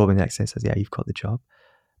 And then he called me the next day and says, yeah, you've got the job.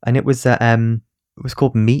 And it was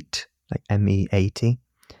called Meet, like MEAT,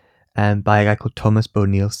 by a guy called Thomas Bo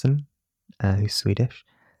Nielsen, who's Swedish.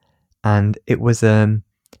 And it was an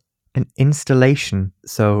installation.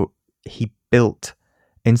 So he built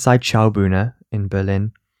inside Schaubühne in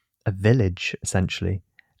Berlin a village, essentially.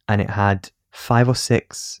 And it had 5 or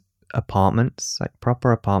 6 apartments, like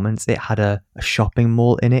proper apartments. It had a shopping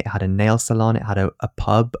mall in it. It had a nail salon. It had a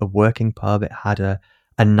pub, a working pub. It had a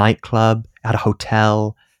nightclub. It had a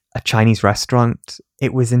hotel, a Chinese restaurant.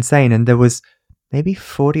 It was insane. And there was maybe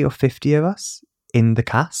 40 or 50 of us in the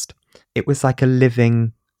cast. It was like a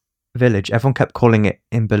living village. Everyone kept calling it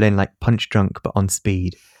in Berlin like Punch Drunk, but on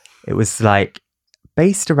speed. It was like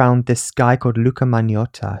based around this guy called Luca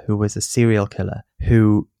Magnotta, who was a serial killer,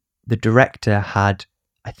 who the director had,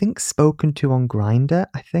 I think, spoken to on Grindr,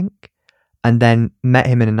 and then met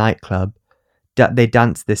him in a nightclub. They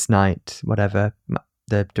danced this night, whatever.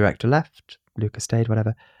 The director left, Luca stayed,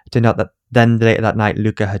 whatever. It turned out that then later that night,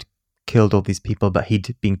 Luca had killed all these people, but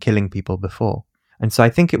he'd been killing people before. And so I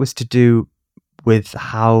think it was to do with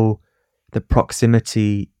how the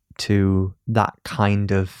proximity to that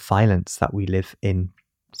kind of violence that we live in,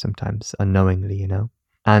 sometimes unknowingly, you know.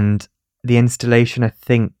 And the installation, I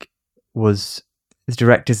think, was the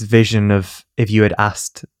director's vision of, if you had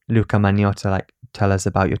asked Luca Magnotta, like, tell us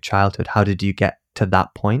about your childhood, how did you get to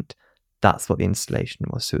that point? That's what the installation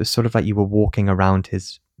was. So it was sort of like you were walking around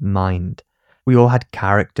his mind. We all had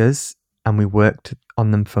characters and we worked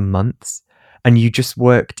on them for months, and you just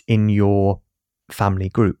worked in your family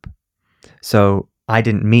group. So I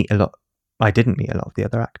didn't meet a lot of the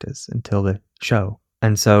other actors until the show.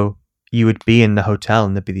 And so you would be in the hotel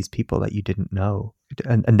and there'd be these people that you didn't know.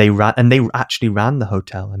 And they actually ran the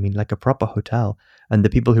hotel. I mean, like a proper hotel. And the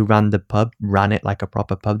people who ran the pub ran it like a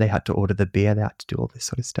proper pub. They had to order the beer. They had to do all this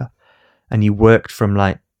sort of stuff. And you worked from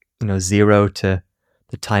 0 to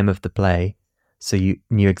the time of the play. So you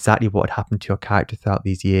knew exactly what had happened to your character throughout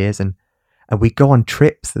these years. And we go on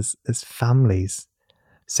trips as families.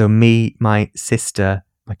 So me, my sister,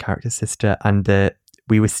 my character's sister, and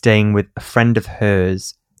we were staying with a friend of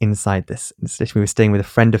hers inside this installation. We were staying with a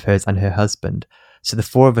friend of hers and her husband. So the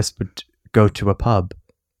 4 of us would go to a pub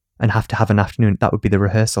and have to have an afternoon. That would be the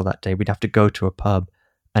rehearsal that day. We'd have to go to a pub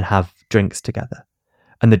and have drinks together.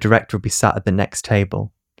 And the director would be sat at the next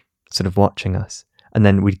table, sort of watching us. And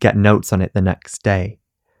then we'd get notes on it the next day.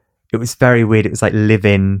 It was very weird. It was like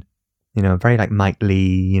live-in, very like Mike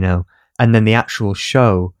Lee, And then the actual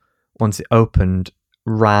show, once it opened,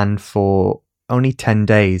 ran for only 10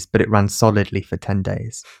 days, but it ran solidly for 10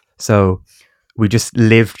 days. So we just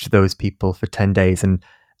lived those people for 10 days. And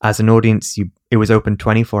as an audience, it was open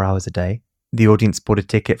 24 hours a day. The audience bought a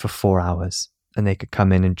ticket for 4 hours and they could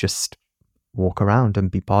come in and just walk around and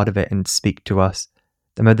be part of it and speak to us.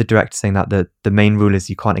 I remember the director saying that the main rule is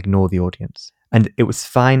you can't ignore the audience. And it was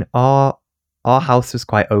fine. Our house was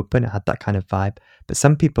quite open. It had that kind of vibe. But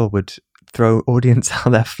some people would throw audience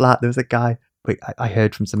out their flat. There was a guy, I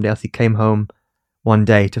heard from somebody else, he came home one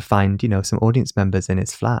day to find, some audience members in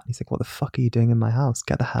his flat. He's like, what the fuck are you doing in my house?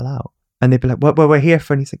 Get the hell out. And they'd be like, well, we're here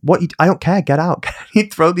for, and he's like, I don't care, get out.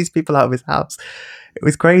 He'd throw these people out of his house. It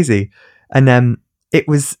was crazy. And it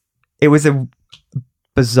was a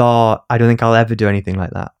bizarre, I don't think I'll ever do anything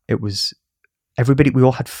like that. It was everybody, we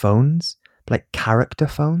all had phones, like character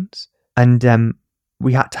phones. And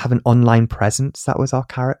we had to have an online presence. That was our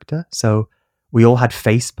character. So we all had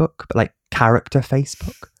Facebook, but like character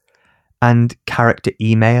Facebook and character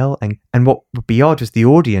email. And what would be odd was the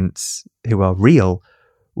audience, who are real,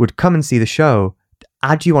 would come and see the show,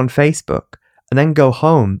 add you on Facebook, and then go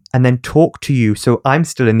home and then talk to you. So I'm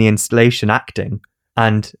still in the installation acting,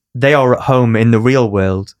 and they are at home in the real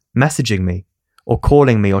world messaging me or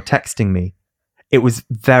calling me or texting me. It was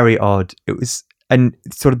very odd. It was, and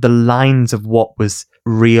sort of the lines of what was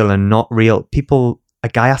real and not real. A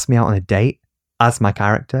guy asked me out on a date as my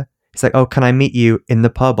character. He's like, oh, can I meet you in the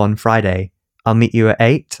pub on Friday? I'll meet you at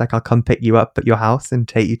 8. Like, I'll come pick you up at your house and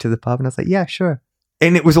take you to the pub. And I was like, yeah, sure.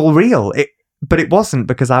 And it was all real. But it wasn't,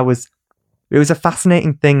 because it was a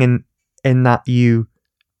fascinating thing in that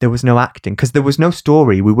there was no acting, because there was no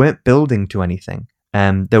story. We weren't building to anything.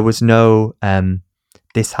 There was no,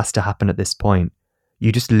 this has to happen at this point.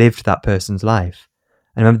 You just lived that person's life.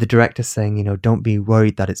 I remember the director saying, don't be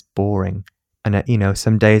worried that it's boring. And,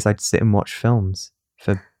 some days I'd sit and watch films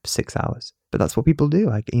for 6 hours. But that's what people do.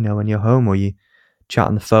 Like, when you're home, or you chat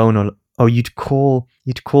on the phone, or you'd call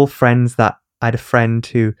friends. That I had a friend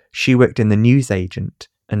who, she worked in the newsagent.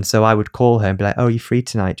 And so I would call her and be like, oh, you free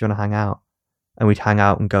tonight? Do you want to hang out? And we'd hang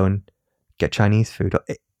out and go and get Chinese food.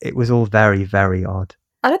 It was all very, very odd.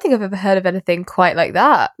 I don't think I've ever heard of anything quite like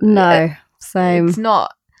that. No, same. It's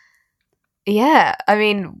not. Yeah, I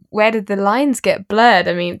mean, where did the lines get blurred?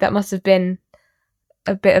 I mean, that must have been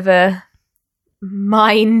a bit of a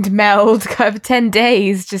mind meld, kind of 10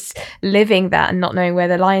 days just living that and not knowing where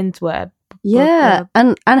the lines were. Yeah,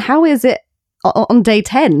 and how is it on day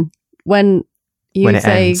 10 when you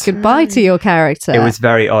say ends. goodbye to your character? It was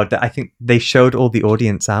very odd. I think they showed all the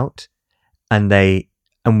audience out, and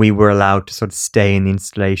we were allowed to sort of stay in the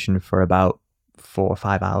installation for about 4 or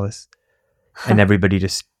 5 hours, and everybody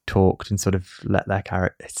just talked and sort of let their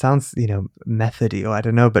character. It sounds, methody, or I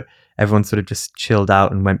don't know, but everyone sort of just chilled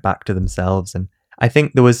out and went back to themselves. And I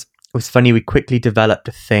think it was funny. We quickly developed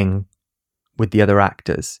a thing with the other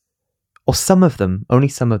actors, or some of them, only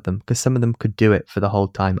some of them, because some of them could do it for the whole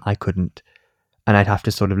time. I couldn't. And I'd have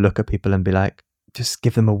to sort of look at people and be like, just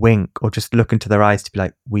give them a wink, or just look into their eyes to be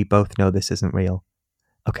like, we both know this isn't real.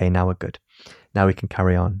 Okay, now we're good. Now we can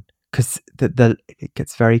carry on. Because it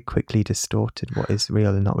gets very quickly distorted, what is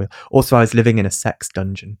real and not real. Also, I was living in a sex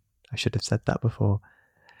dungeon. I should have said that before.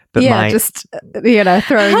 But just, throwing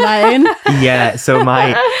that in. Yeah, so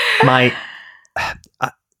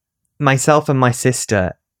myself and my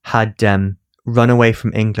sister had run away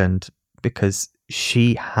from England because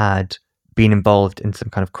she had been involved in some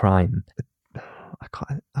kind of crime.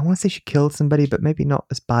 I want to say she killed somebody, but maybe not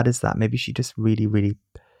as bad as that. Maybe she just really, really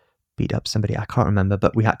beat up somebody. I can't remember,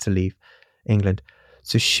 but we had to leave England.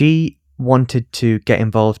 So she wanted to get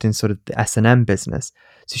involved in sort of the S&M business.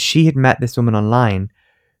 So she had met this woman online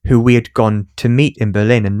who we had gone to meet in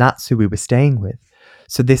Berlin, and that's who we were staying with.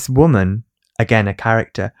 So this woman, again, a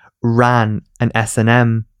character, ran an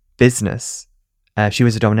S&M business. She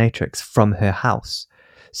was a dominatrix from her house.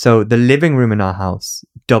 So the living room in our house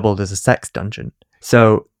doubled as a sex dungeon.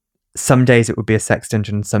 So some days it would be a sex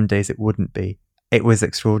dungeon, some days it wouldn't be. It was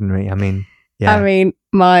extraordinary. I mean, yeah. I mean,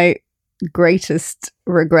 my greatest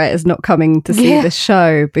regret is not coming to see this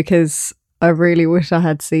show, because I really wish I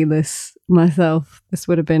had seen this myself. This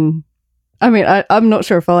would have been... I mean, I'm not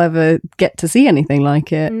sure if I'll ever get to see anything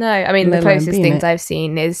like it. No, I mean, the closest things I've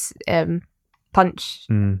seen is Punch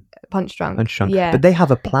Drunk. Punch Drunk. Yeah. But they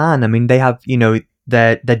have a plan. I mean, they have,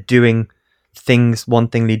 they're doing things, one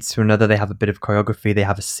thing leads to another. They have a bit of choreography, they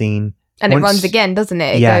have a scene. And it runs again, doesn't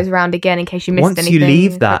it? It goes around again in case you missed anything. Once you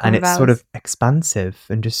leave that and it's sort of expansive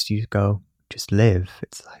and you go, just live.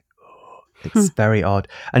 It's like, it's very odd.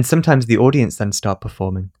 And sometimes the audience then start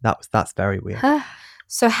performing. That's very weird.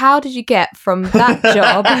 So how did you get from that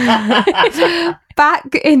job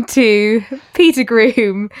back into Peter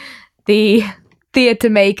Groom, the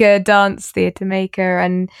theatre maker, dance theatre maker,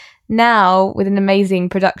 and now with an amazing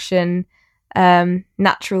production,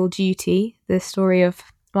 Natural Duty, the story of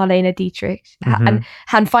Marlene Dietrich,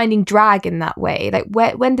 and finding drag in that way? Like,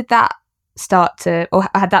 when did that start to, or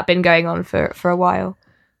had that been going on for a while?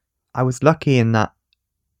 I was lucky in that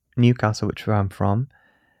Newcastle, which is where I'm from,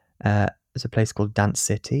 there's a place called Dance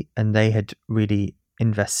City, and they had really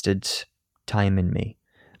invested time in me,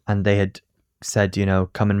 and they had said,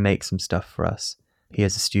 come and make some stuff for us.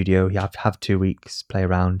 Here's a studio, you have 2 weeks, play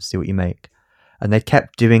around, see what you make. And they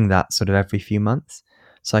kept doing that sort of every few months.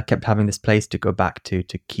 So I kept having this place to go back to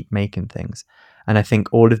keep making things. And I think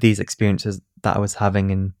all of these experiences that I was having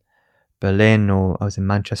in Berlin, or I was in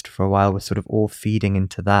Manchester for a while, was sort of all feeding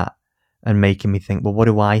into that and making me think, well, what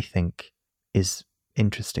do I think is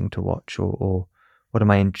interesting to watch, or what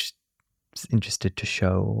am I interested to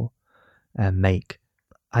show or make?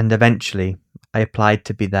 And eventually I applied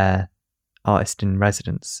to be their artist in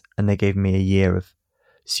residence, and they gave me a year of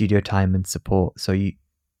studio time and support so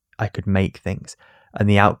I could make things. And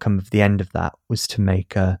the outcome of the end of that was to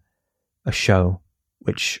make a show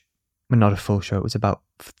which well, not a full show, it was about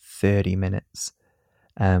 30 minutes,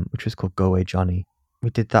 which was called Go Away Johnny. We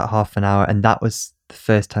did that half an hour, and that was the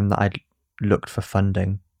first time that I'd looked for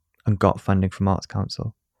funding and got funding from Arts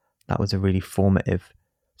Council. That was a really formative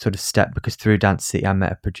sort of step, because through Dance City I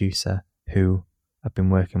met a producer who I've been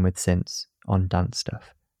working with since on dance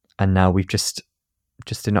stuff. And now we've just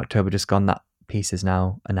in October just gone, that piece is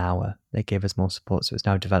now an hour. They gave us more support, so it's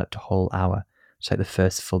now developed a whole hour. It's like the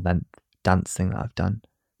first full length dance thing that I've done.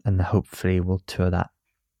 And then hopefully we'll tour that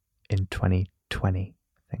in 2020,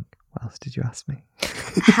 I think. What else did you ask me?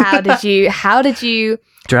 How did you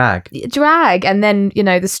drag, and then, you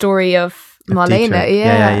know, the story of Marlena.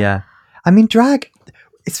 Yeah. I mean, drag,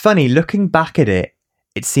 it's funny looking back at it,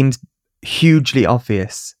 it seems hugely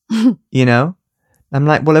obvious. You know, I'm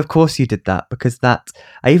like, well, of course you did that, because that,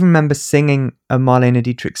 I even remember singing a Marlene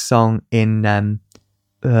Dietrich song in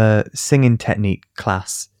singing technique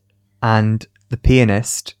class, and the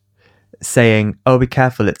pianist saying, "Oh, be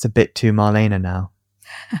careful, it's a bit too Marlena now."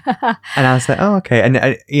 And I was like, oh, okay.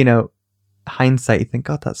 And you know, hindsight, you think,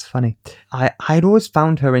 God, that's funny. I'd always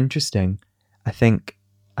found her interesting. I think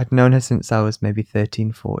I'd known her since I was maybe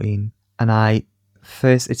 13, 14. And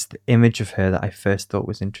it's the image of her that I first thought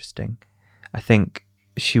was interesting. I think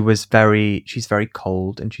she's very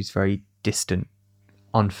cold, and she's very distant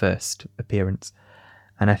on first appearance.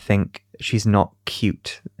 And I think she's not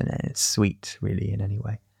cute and sweet really in any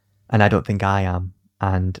way. And I don't think I am.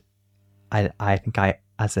 And I think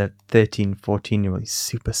as a 13, 14-year-old,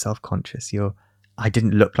 super self-conscious. I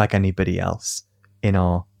didn't look like anybody else in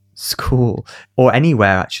our school or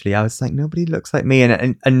anywhere, actually. I was like, nobody looks like me,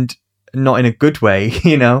 and not in a good way,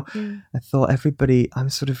 you know. I thought I'm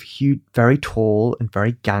sort of huge, very tall and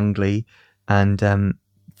very gangly, and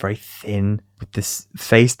very thin, with this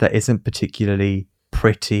face that isn't particularly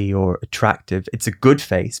pretty or attractive. It's a good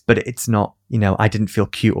face, but it's not, you know, I didn't feel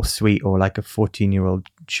cute or sweet or like a 14-year-old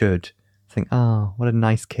should. Think, oh, what a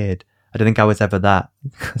nice kid. I don't think I was ever that.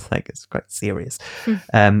 It's quite serious.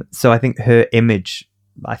 So I think her image,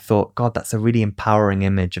 I thought, God, that's a really empowering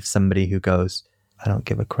image of somebody who goes, I don't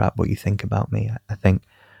give a crap what you think about me, I think.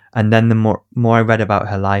 And then the more I read about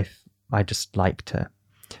her life, I just liked her.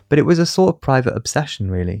 But it was a sort of private obsession,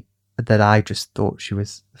 really, that I just thought she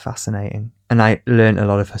was fascinating. And I learned a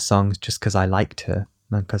lot of her songs just because I liked her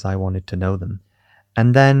and because I wanted to know them.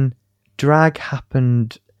 And then drag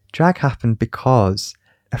happened because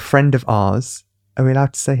a friend of ours, are we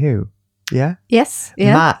allowed to say who? Yeah? Yes.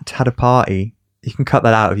 Yeah. Matt had a party. You can cut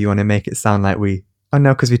that out if you want to make it sound like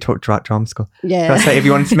because we talked about drama school. Yeah. So I say if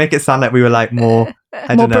you wanted to make it sound like we were like more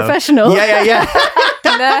professional. Yeah.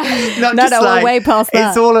 No, we're way past that.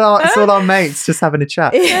 It's all our mates just having a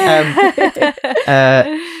chat.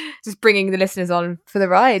 Just bringing the listeners on for the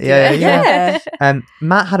ride. Yeah.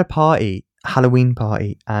 Matt had a party, Halloween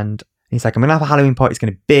party, and he's like, I'm going to have a Halloween party. It's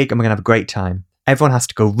going to be big and we're going to have a great time. Everyone has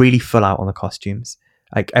to go really full out on the costumes.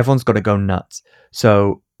 Like, everyone's got to go nuts.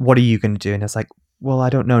 So what are you going to do? And I was like, well, I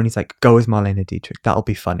don't know. And he's like, go as Marlene Dietrich. That'll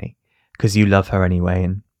be funny because you love her anyway,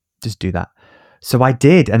 and just do that. So I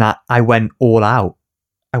did. And I went all out.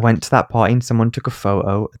 I went to that party and someone took a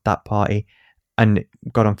photo at that party and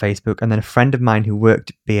got on Facebook. And then a friend of mine who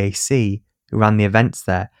worked at BAC, who ran the events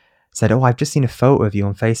there, said, oh, I've just seen a photo of you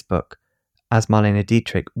on Facebook as Marlene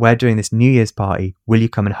Dietrich. We're doing this New Year's party. Will you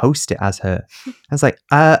come and host it as her? I was like,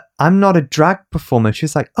 I'm not a drag performer. She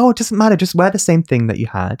was like, oh, it doesn't matter. Just wear the same thing that you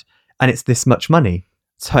had. And it's this much money.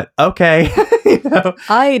 So, okay. You know,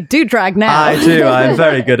 I do drag now. I do. I'm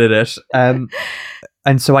very good at it.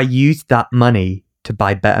 And so I used that money to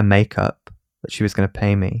buy better makeup that she was going to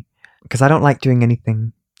pay me. Because I don't like doing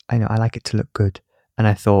anything. I like it to look good. And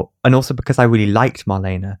I thought, and also because I really liked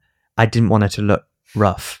Marlena, I didn't want her to look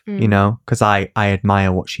rough, you know, because I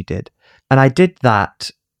admire what she did. And I did that.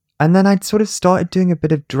 And then I'd sort of started doing a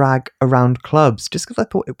bit of drag around clubs just because I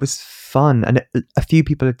thought it was fun. And a few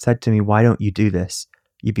people had said to me, why don't you do this?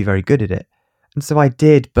 You'd be very good at it. And so I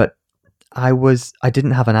did, but I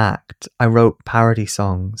didn't have an act. I wrote parody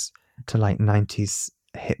songs to like 90s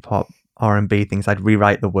hip hop, R&B things. I'd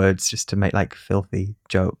rewrite the words just to make like filthy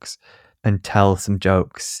jokes and tell some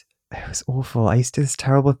jokes. It was awful. I used to do this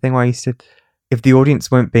terrible thing where if the audience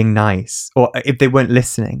weren't being nice or if they weren't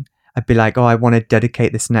listening, I'd be like, oh, I want to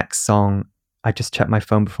dedicate this next song. I just checked my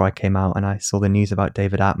phone before I came out and I saw the news about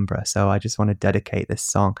David Attenborough. So I just want to dedicate this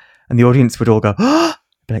song. And the audience would all go, oh,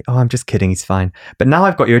 I'd be like, oh, I'm just kidding. He's fine. But now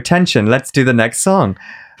I've got your attention. Let's do the next song.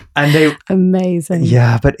 And they, amazing.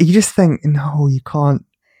 Yeah. But you just think, no, you can't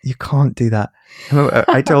do that.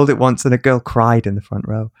 I told it once and a girl cried in the front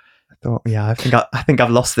row. thought, yeah, I think I've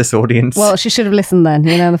lost this audience. Well, she should have listened then,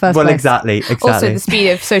 in the first well, place. exactly. Also, the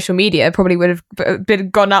speed of social media probably would have been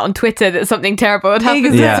gone out on Twitter that something terrible had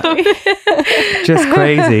happened. Yeah. Just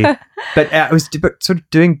crazy. But I was sort of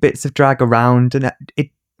doing bits of drag around, and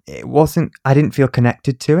it wasn't. I didn't feel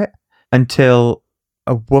connected to it until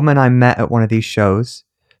a woman I met at one of these shows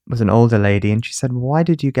was an older lady, and she said, "Why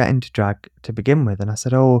did you get into drag to begin with?" And I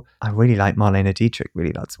said, "Oh, I really like Marlene Dietrich.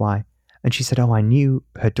 Really, that's why." And she said, "Oh, I knew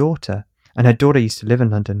her daughter, and her daughter used to live in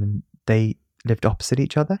London, and they lived opposite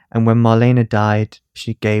each other. And when Marlene died,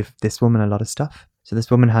 she gave this woman a lot of stuff. So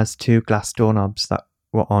this woman has 2 glass doorknobs that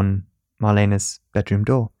were on Marlene's bedroom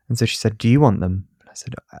door. And so she said, 'Do you want them?' And I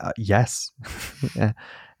said, yes." Yeah.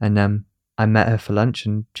 And I met her for lunch,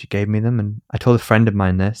 and she gave me them. And I told a friend of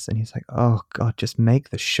mine this, and he's like, "Oh God, just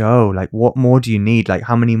make the show. Like, what more do you need? Like,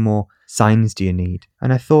 how many more signs do you need?"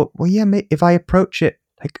 And I thought, well, yeah, if I approach it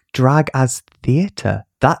like drag as theatre,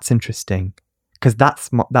 that's interesting, because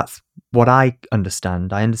that's what I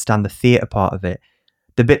understand. I understand the theatre part of it.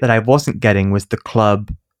 The bit that I wasn't getting was the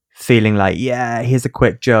club feeling like, yeah, here's a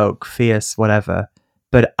quick joke, fierce, whatever.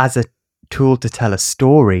 But as a tool to tell a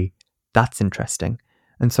story, that's interesting.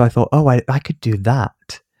 And so I thought, oh, I could do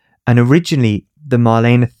that. And originally, the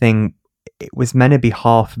Marlene thing, it was meant to be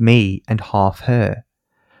half me and half her.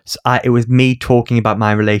 So it was me talking about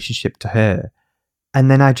my relationship to her. And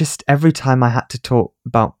then every time I had to talk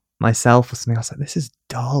about myself or something, I was like, this is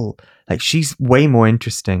dull. Like, she's way more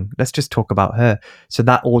interesting. Let's just talk about her. So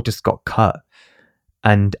that all just got cut.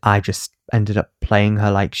 And I just ended up playing her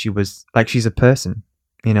like she's a person,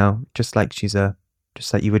 just like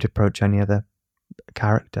you would approach any other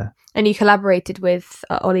character. And you collaborated with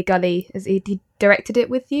Ollie Gully. He directed it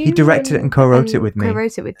with you? He directed it and co-wrote it with me.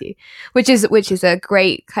 Co-wrote it with you, which is a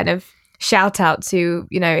great kind of shout out to,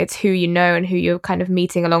 it's who you know and who you're kind of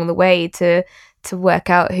meeting along the way to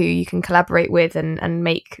work out who you can collaborate with and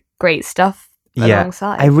make great stuff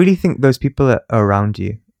alongside. I really think those people are around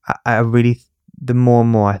you. I really, the more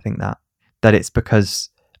and more I think that it's because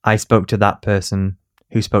I spoke to that person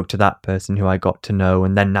who spoke to that person who I got to know,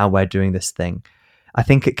 and then now we're doing this thing. I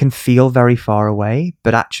think it can feel very far away,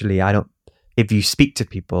 but actually if you speak to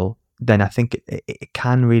people, then I think it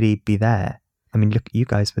can really be there. I mean, look at you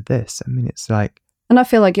guys with this. I mean, it's like... And I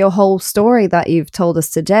feel like your whole story that you've told us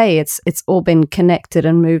today, it's all been connected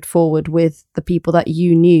and moved forward with the people that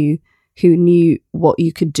you knew, who knew what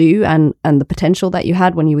you could do and the potential that you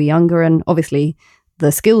had when you were younger, and obviously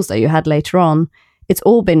the skills that you had later on. It's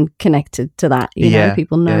all been connected to that,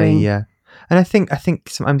 people knowing. Yeah. And I think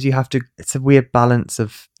sometimes you have to, it's a weird balance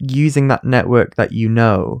of using that network that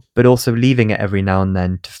but also leaving it every now and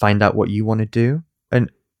then to find out what you want to do. And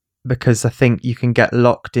because I think you can get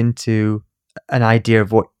locked into an idea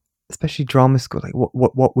of what, especially drama school, like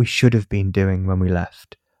what we should have been doing when we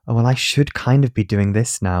left. Oh, well, I should kind of be doing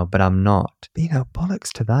this now, but I'm not. But,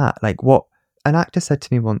 bollocks to that. Like, what an actor said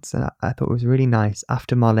to me once, and I thought it was really nice.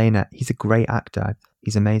 After Marlene, he's a great actor.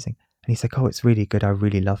 He's amazing. And he's like, "Oh, it's really good. I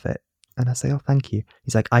really love it." And I say, "Oh, thank you."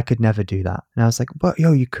 He's like, "I could never do that." And I was like, "Well,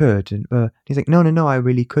 you could." And he's like, No, I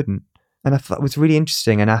really couldn't. And I thought it was really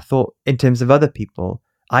interesting. And I thought, in terms of other people,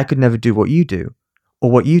 I could never do what you do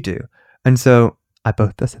or what you do. And so I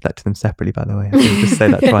said that to them separately, by the way. I didn't just say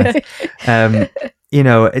that twice.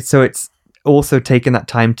 So it's also taken that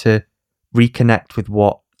time to reconnect with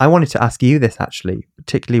what I wanted to ask you this, actually,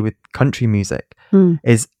 particularly with country music,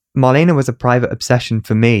 is Marlene was a private obsession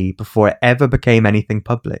for me before it ever became anything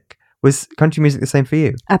public. Was country music the same for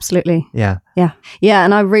you? Absolutely. Yeah.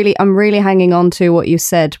 And I'm really hanging on to what you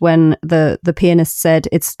said when the pianist said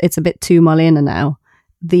it's a bit too Marlene now.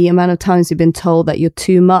 The amount of times you've been told that you're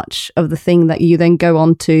too much of the thing that you then go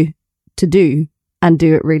on to do and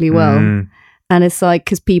do it really well. And it's like,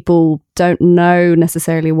 because people don't know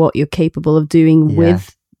necessarily what you're capable of doing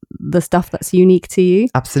with the stuff that's unique to you.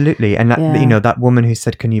 Absolutely. And that, that woman who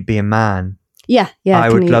said, "Can you be a man?" Yeah. I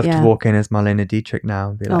would love to walk in as Marlene Dietrich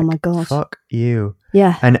now and be like, "Oh my God, fuck you."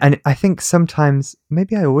 Yeah. And I think sometimes,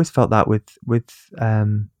 maybe I always felt that with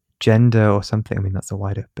gender or something. I mean, that's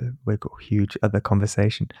a huge other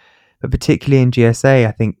conversation. But particularly in GSA,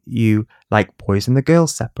 I think you, like, boys and the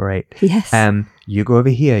girls separate. Yes. You go over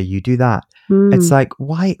here, you do that. It's like,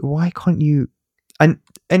 why can't you? And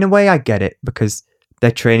in a way, I get it, because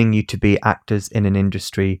they're training you to be actors in an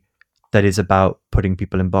industry that is about putting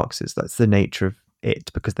people in boxes. That's the nature of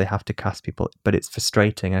it, because they have to cast people. But it's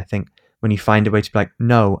frustrating. I think when you find a way to be like,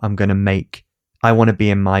 no, I want to be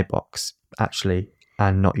in my box, actually,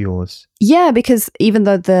 and not yours. Yeah, because even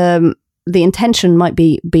though the intention might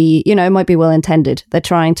be might be well intended. They're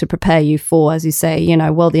trying to prepare you for, as you say,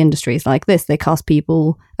 well, the industry is like this. They cast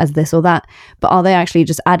people as this or that. But are they actually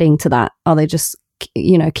just adding to that? Are they just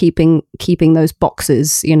keeping those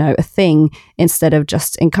boxes, a thing, instead of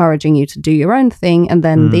just encouraging you to do your own thing, and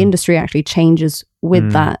then the industry actually changes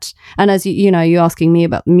with that. And as you asking me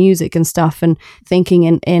about music and stuff, and thinking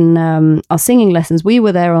in our singing lessons, we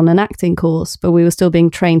were there on an acting course, but we were still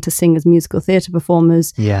being trained to sing as musical theatre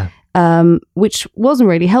performers, which wasn't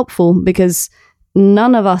really helpful, because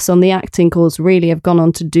none of us on the acting course really have gone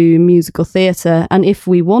on to do musical theatre, and if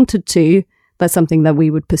we wanted to, that's something that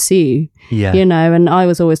we would pursue. And I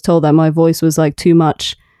was always told that my voice was like too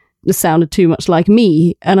much, it sounded too much like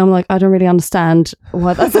me, and I'm like, I don't really understand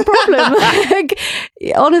why that's a problem. Like,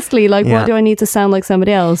 honestly, why do I need to sound like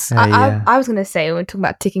somebody else? I was going to say, when we're talking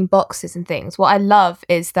about ticking boxes and things, what I love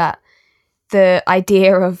is that the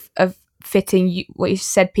idea of fitting you, what you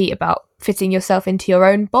said, Pete, about fitting yourself into your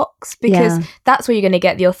own box, because that's where you're going to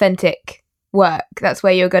get the authentic work. That's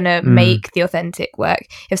where you're going to make the authentic work.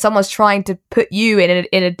 If someone's trying to put you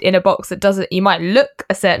in a box that doesn't, you might look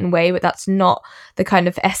a certain way, but that's not the kind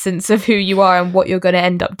of essence of who you are and what you're going to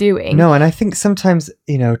end up doing. No, and I think sometimes,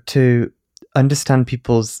 to understand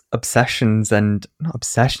people's obsessions, and not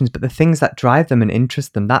obsessions, but the things that drive them and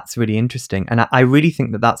interest them, that's really interesting. And I really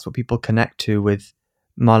think that that's what people connect to with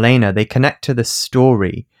Marlena. They connect to the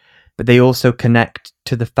story, but they also connect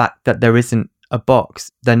to the fact that there isn't a box.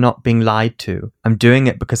 They're not being lied to. I'm doing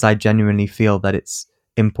it because I genuinely feel that it's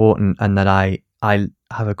important, and that I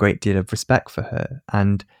have a great deal of respect for her,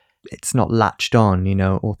 and it's not latched on.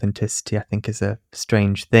 Authenticity, I think, is a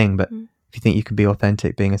strange thing, but if you think you can be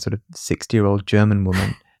authentic being a sort of 60-year-old German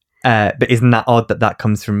woman, but isn't that odd that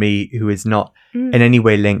comes from me, who is not in any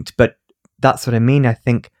way linked? But that's what I mean. I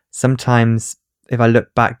think sometimes, if I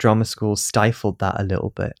look back, drama school stifled that a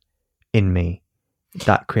little bit in me,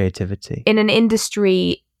 that creativity. In an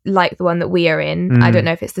industry like the one that we are in, I don't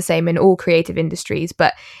know if it's the same in all creative industries,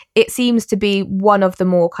 but it seems to be one of the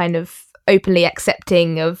more kind of openly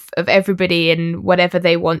accepting of everybody and whatever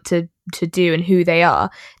they want to do and who they are.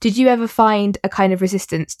 Did you ever find a kind of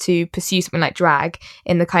resistance to pursue something like drag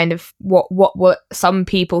in the kind of what some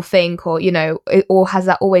people think, or or has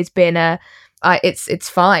that always been it's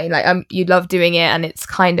fine, you love doing it, and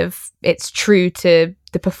it's true to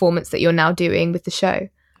the performance that you're now doing with the show?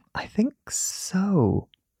 I think so,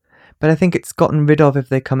 but I think it's gotten rid of if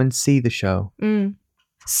they come and see the show.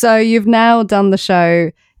 So you've now done the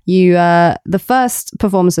show. You the first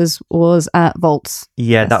performances was at Volts.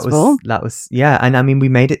 Festival. that was and I mean, we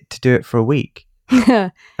made it to do it for a week.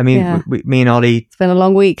 I mean, me and Ollie, it's been a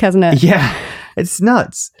long week, hasn't it? It's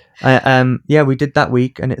nuts. We did that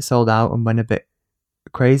week, and it sold out and went a bit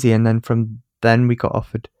crazy, and then from then we got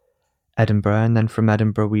offered Edinburgh, and then from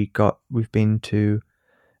Edinburgh we've been to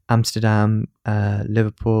Amsterdam,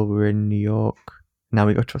 Liverpool, we were in New York, now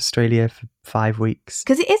we go to Australia for 5 weeks.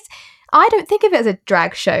 Because I don't think of it as a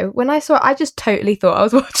drag show. When I saw it, I just totally thought I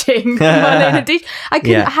was watching Marlena Dietrich.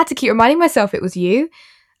 I had to keep reminding myself it was you.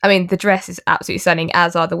 I mean, the dress is absolutely stunning,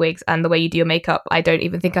 as are the wigs, and the way you do your makeup. I don't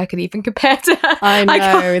even think I could even compare to her. I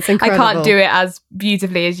know, it's incredible. I can't do it as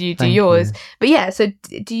beautifully as you do yours. But so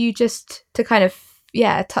do you, just to kind of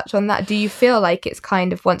touch on that, do you feel like it's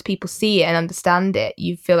kind of, once people see it and understand it,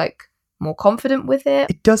 you feel like more confident with it?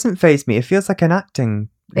 It doesn't faze me. It feels like an acting.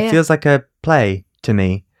 It feels like a play to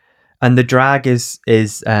me. And the drag is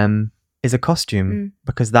a costume,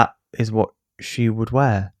 because that is what she would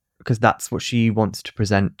wear, because that's what she wants to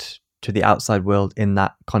present to the outside world in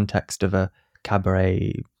that context of a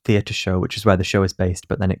cabaret theatre show, which is where the show is based,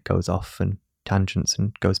 but then it goes off and tangents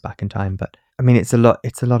and goes back in time. But I mean, it's a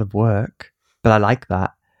lot of work, but I like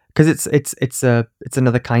that, because it's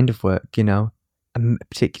another kind of work, and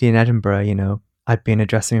particularly in Edinburgh, I'd be in a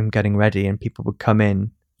dressing room getting ready, and people would come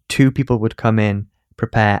in, 2 people would come in,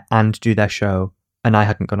 prepare and do their show, and I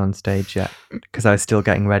hadn't gone on stage yet because I was still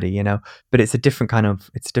getting ready, but it's a different kind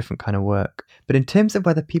of work. But in terms of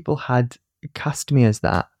whether people had cast me as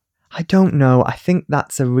that, I don't know. I think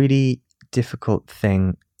that's a really difficult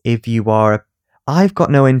thing. If you are I've got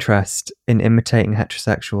no interest in imitating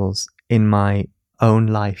heterosexuals in my own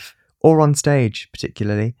life or on stage,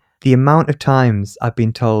 particularly. The amount of times I've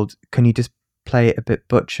been told, can you just play it a bit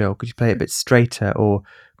butcher, or could you play it a bit straighter, or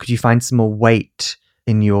could you find some more weight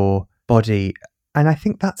in your body? And I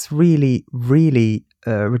think that's really, really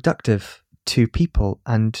reductive to people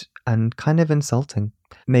and kind of insulting.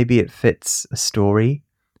 Maybe it fits a story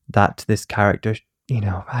that this character,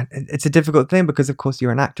 it's a difficult thing, because of course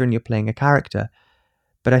you're an actor and you're playing a character.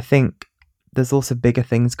 But I think there's also bigger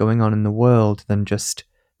things going on in the world than just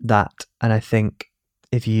that. And I think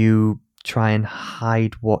if you try and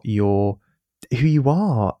hide who you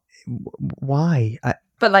are. Why?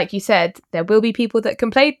 But like you said, there will be people that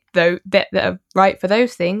can play though that are right for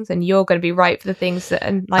those things, and you're going to be right for the things that,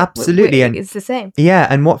 and like absolutely, and it's the same. Yeah,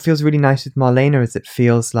 and what feels really nice with Marlena is it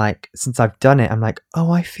feels like since I've done it, I'm like,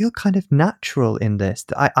 oh, I feel kind of natural in this.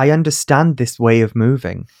 I understand this way of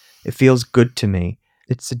moving. It feels good to me.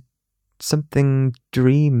 It's something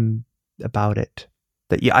dream about it.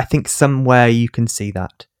 That I think somewhere you can see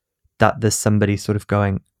that there's somebody sort of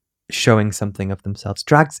showing something of themselves.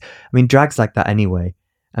 Drag's like that anyway.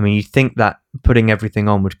 I mean, you think that putting everything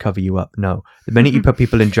on would cover you up. No. The minute you put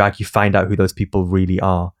people in drag, you find out who those people really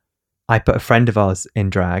are. I put a friend of ours in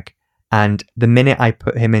drag, and the minute I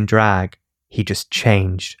put him in drag, he just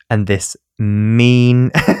changed. And this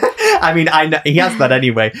mean... I mean, I know he has that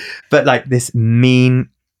anyway, but like this mean,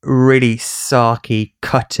 really sarky,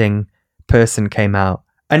 cutting person came out.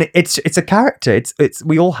 And it's a character. It's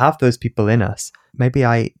we all have those people in us. Maybe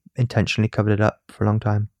I intentionally covered it up for a long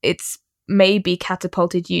time. It's maybe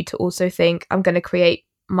catapulted you to also think, I'm going to create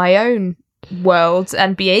my own world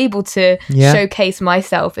and be able to showcase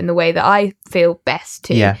myself in the way that I feel best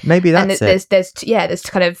too. Yeah, maybe that's it. There's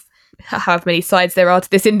kind of however many sides there are to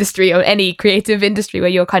this industry or any creative industry where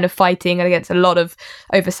you're kind of fighting against a lot of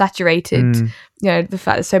oversaturated, the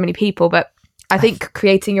fact there's so many people. But I think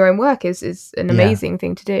creating your own work is an amazing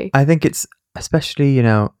thing to do. I think it's especially,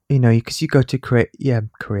 because you go to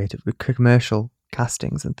creative commercial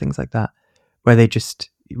castings and things like that, where they just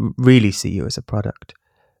really see you as a product,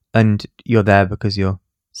 and you're there because you're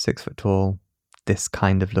 6 foot tall, this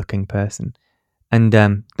kind of looking person. And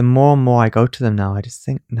the more and more I go to them now, I just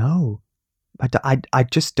think, no, I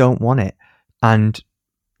just don't want it. And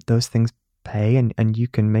those things pay, and you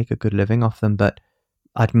can make a good living off them, but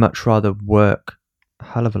I'd much rather work a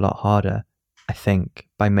hell of a lot harder, I think,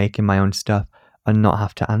 by making my own stuff and not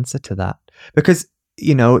have to answer to that. Because,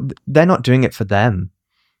 they're not doing it for them.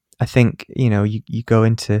 I think, you go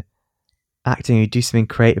into acting, you do something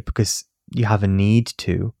creative because you have a need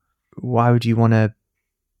to. Why would you want to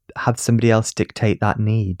have somebody else dictate that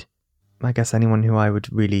need? I guess anyone who I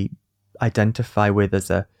would really identify with as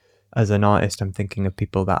an artist, I'm thinking of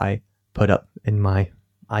people that I put up in my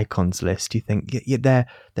icons list. You think they're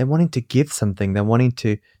wanting to give something, they're wanting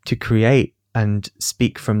to create and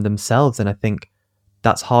speak from themselves, and I think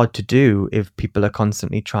that's hard to do if people are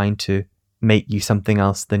constantly trying to make you something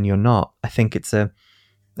else than you're not. I think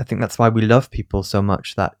that's why we love people so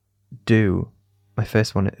much that do. My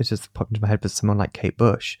first one, it just popped into my head, was someone like Kate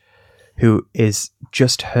Bush, who is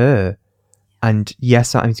just her. And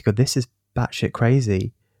yes, I mean, you go, this is batshit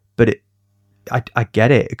crazy, but I get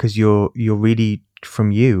it, because you're really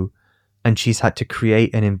from you, and she's had to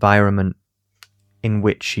create an environment in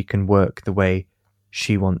which she can work the way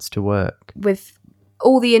she wants to work. With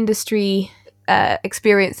all the industry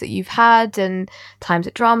experience that you've had and times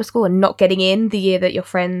at drama school and not getting in the year that your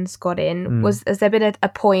friends got in, has there been a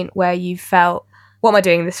point where you felt, what am I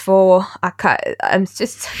doing this for? I'm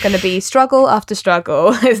just going to be struggle after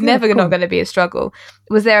struggle. It's never not going to be a struggle.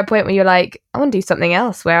 Was there a point where you're like, I want to do something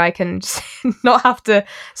else where I can just not have to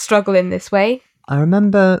struggle in this way? I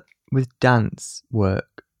remember with dance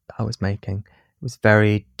work I was making, it was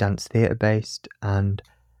very dance theatre based, and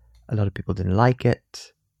a lot of people didn't like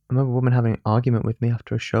it. I remember a woman having an argument with me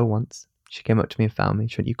after a show once. She came up to me and found me.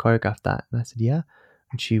 She went, "You choreographed that?" And I said, "Yeah."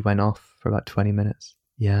 And she went off for about 20 minutes.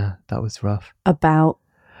 Yeah, that was rough. About,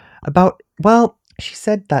 well, she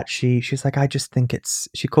said that she's like, I just think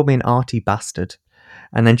she called me an arty bastard.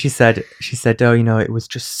 And then she said, oh, it was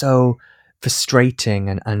just so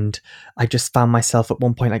frustrating, and I just found myself at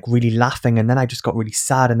one point like really laughing, and then I just got really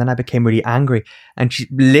sad, and then I became really angry. And she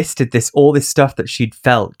listed all this stuff that she'd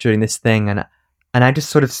felt during this thing, and I just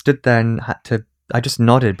sort of stood there and I just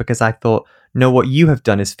nodded, because I thought, no, what you have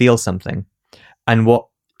done is feel something, and what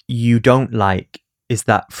you don't like is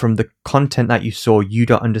that from the content that you saw, you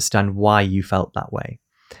don't understand why you felt that way,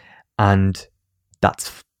 and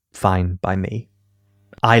that's fine by me.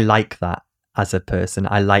 I like that. As a person,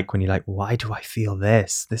 I like when you're like, why do I feel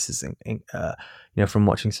this? This is, from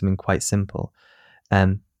watching something quite simple.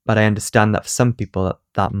 But I understand that for some people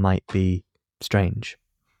that might be strange.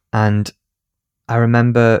 And I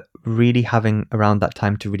remember really having around that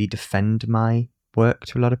time to really defend my work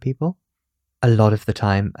to a lot of people, a lot of the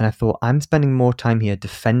time. And I thought, I'm spending more time here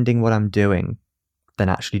defending what I'm doing than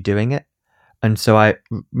actually doing it. And so I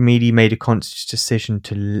really made a conscious decision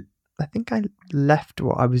I think I left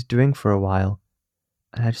what I was doing for a while,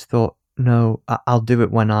 and I just thought, no, I'll do it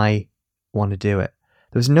when I want to do it.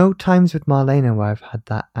 There was no times with Marlena where I've had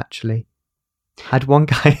that, actually. I had one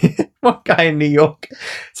guy in New York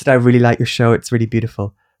said, I really like your show, it's really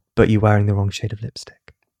beautiful, but you're wearing the wrong shade of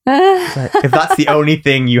lipstick. Like, if that's the only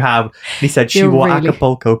thing you have. And he said she wore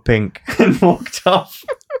Acapulco pink and walked off.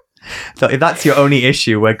 So if that's your only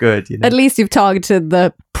issue, we're good. You know? At least you've targeted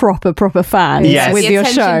the proper fans Yes. with The your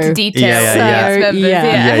attention show. to detail.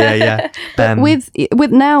 Yeah. But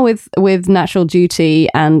with Natural Duty,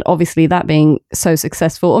 and obviously that being so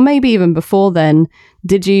successful, or maybe even before then,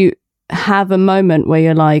 did you have a moment where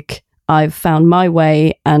you're like, I've found my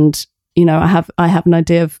way, and you know, I have an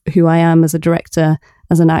idea of who I am as a director,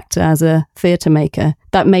 as an actor, as a theatre maker,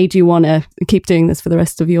 that made you want to keep doing this for the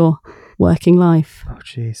rest of your working life? Oh,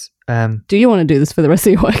 jeez. Do you want to do this for the rest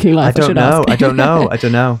of your working life? I don't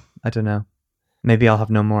know. Maybe I'll have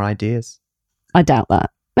no more ideas. I doubt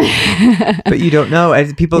that. But you don't know.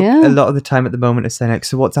 As people a lot of the time at the moment are saying, like,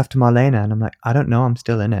 so what's after Marlena? And I'm like, I don't know. I'm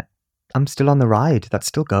still in it. I'm still on the ride. That's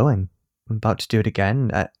still going. I'm about to do it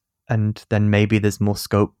again. And then maybe there's more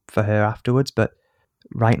scope for her afterwards. But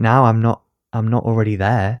right now, I'm not already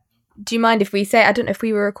there. Do you mind if we say, I don't know if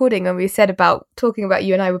we were recording and we said about talking about,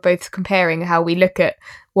 you and I were both comparing how we look at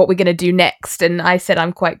what we're going to do next. And I said,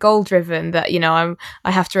 I'm quite goal driven, that, you know,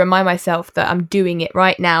 I have to remind myself that I'm doing it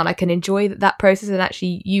right now and I can enjoy that process. And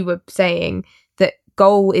actually you were saying that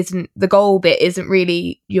the goal bit isn't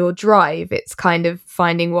really your drive. It's kind of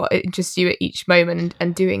finding what interests you at each moment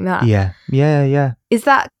and doing that. Yeah. Is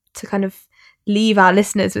that to kind of leave our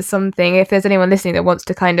listeners with something, if there's anyone listening that wants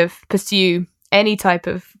to kind of pursue any type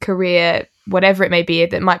of career, whatever it may be,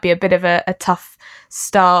 that might be a bit of a tough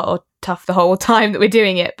start or tough the whole time that we're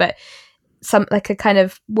doing it, but some like a kind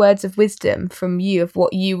of words of wisdom from you of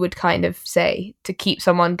what you would kind of say to keep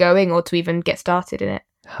someone going or to even get started in it?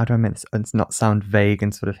 How do I make this not sound vague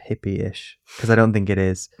and sort of hippie-ish? Because I don't think it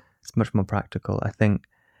is. It's much more practical. I think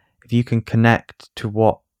if you can connect to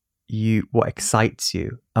what excites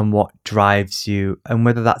you and what drives you, and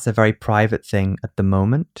whether that's a very private thing at the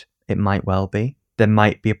moment, it might well be. There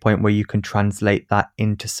might be a point where you can translate that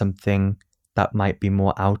into something that might be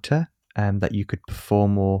more outer, that you could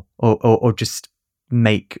perform or just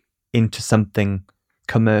make into something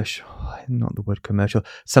commercial. Not the word commercial.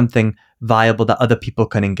 Something viable that other people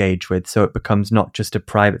can engage with. So it becomes not just a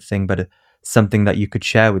private thing, but something that you could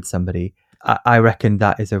share with somebody. I reckon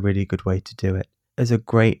that is a really good way to do it. There's a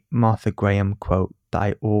great Martha Graham quote that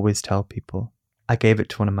I always tell people. I gave it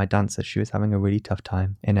to one of my dancers. She was having a really tough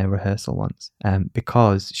time in a rehearsal once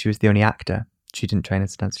because she was the only actor. She didn't train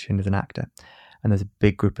as a dancer, she trained as an actor. And there's a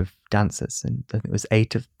big group of dancers, and I think it was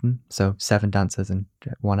 8 of them, so 7 dancers and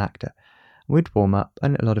 1 actor. We'd warm up,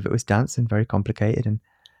 and a lot of it was dance and very complicated.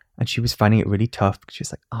 And she was finding it really tough because she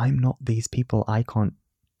was like, I'm not these people. I can't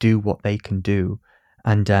do what they can do.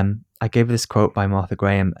 And I gave her this quote by Martha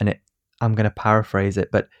Graham, and I'm going to paraphrase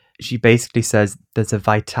it, but she basically says there's a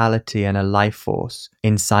vitality and a life force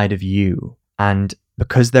inside of you. And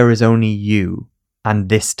because there is only you and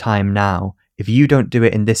this time now, if you don't do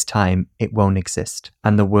it in this time, it won't exist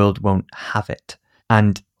and the world won't have it.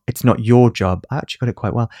 And it's not your job. I actually got it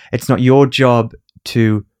quite well. It's not your job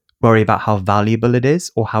to worry about how valuable it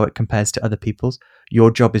is or how it compares to other people's.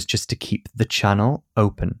 Your job is just to keep the channel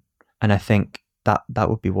open. And I think that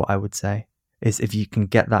would be what I would say. Is if you can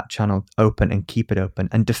get that channel open and keep it open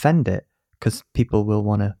and defend it, because people will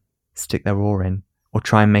want to stick their oar in or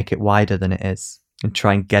try and make it wider than it is and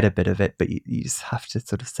try and get a bit of it. But you just have to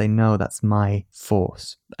sort of say, no, that's my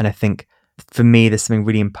force. And I think for me, there's something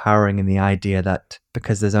really empowering in the idea that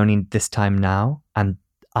because there's only this time now and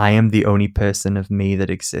I am the only person of me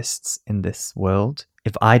that exists in this world,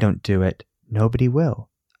 if I don't do it, nobody will.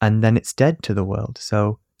 And then it's dead to the world.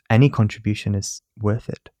 So any contribution is worth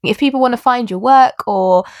it. If people want to find your work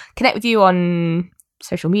or connect with you on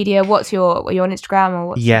social media, are you on Instagram or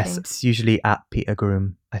what's Yes, it's usually at Peter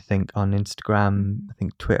Groom, I think, on Instagram. I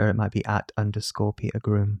think Twitter, it might be @_Peter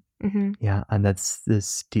Groom. Mm-hmm. Yeah, and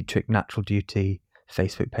there's Dietrich Natural Duty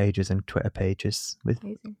Facebook pages and Twitter pages with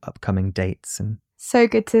upcoming dates. And so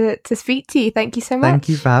good to speak to you. Thank you so much. Thank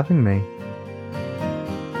you for having me.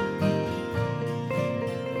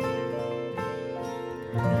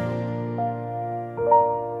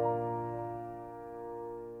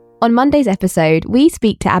 On Monday's episode, we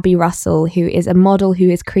speak to Abby Russell, who is a model who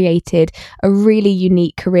has created a really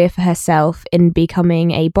unique career for herself in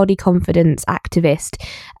becoming a body confidence activist,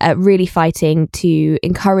 really fighting to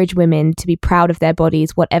encourage women to be proud of their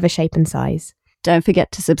bodies, whatever shape and size. Don't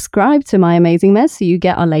forget to subscribe to My Amazing Mess so you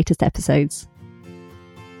get our latest episodes.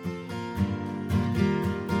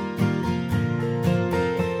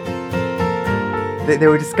 They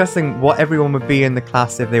were discussing what everyone would be in the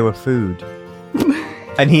class if they were food.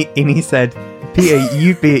 And he said, Peter,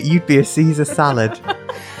 you'd be a Caesar salad.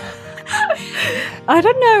 I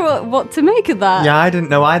don't know what to make of that. Yeah, I didn't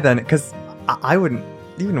know either, because I wouldn't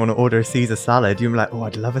even want to order a Caesar salad. You'd be like, oh,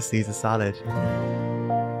 I'd love a Caesar salad.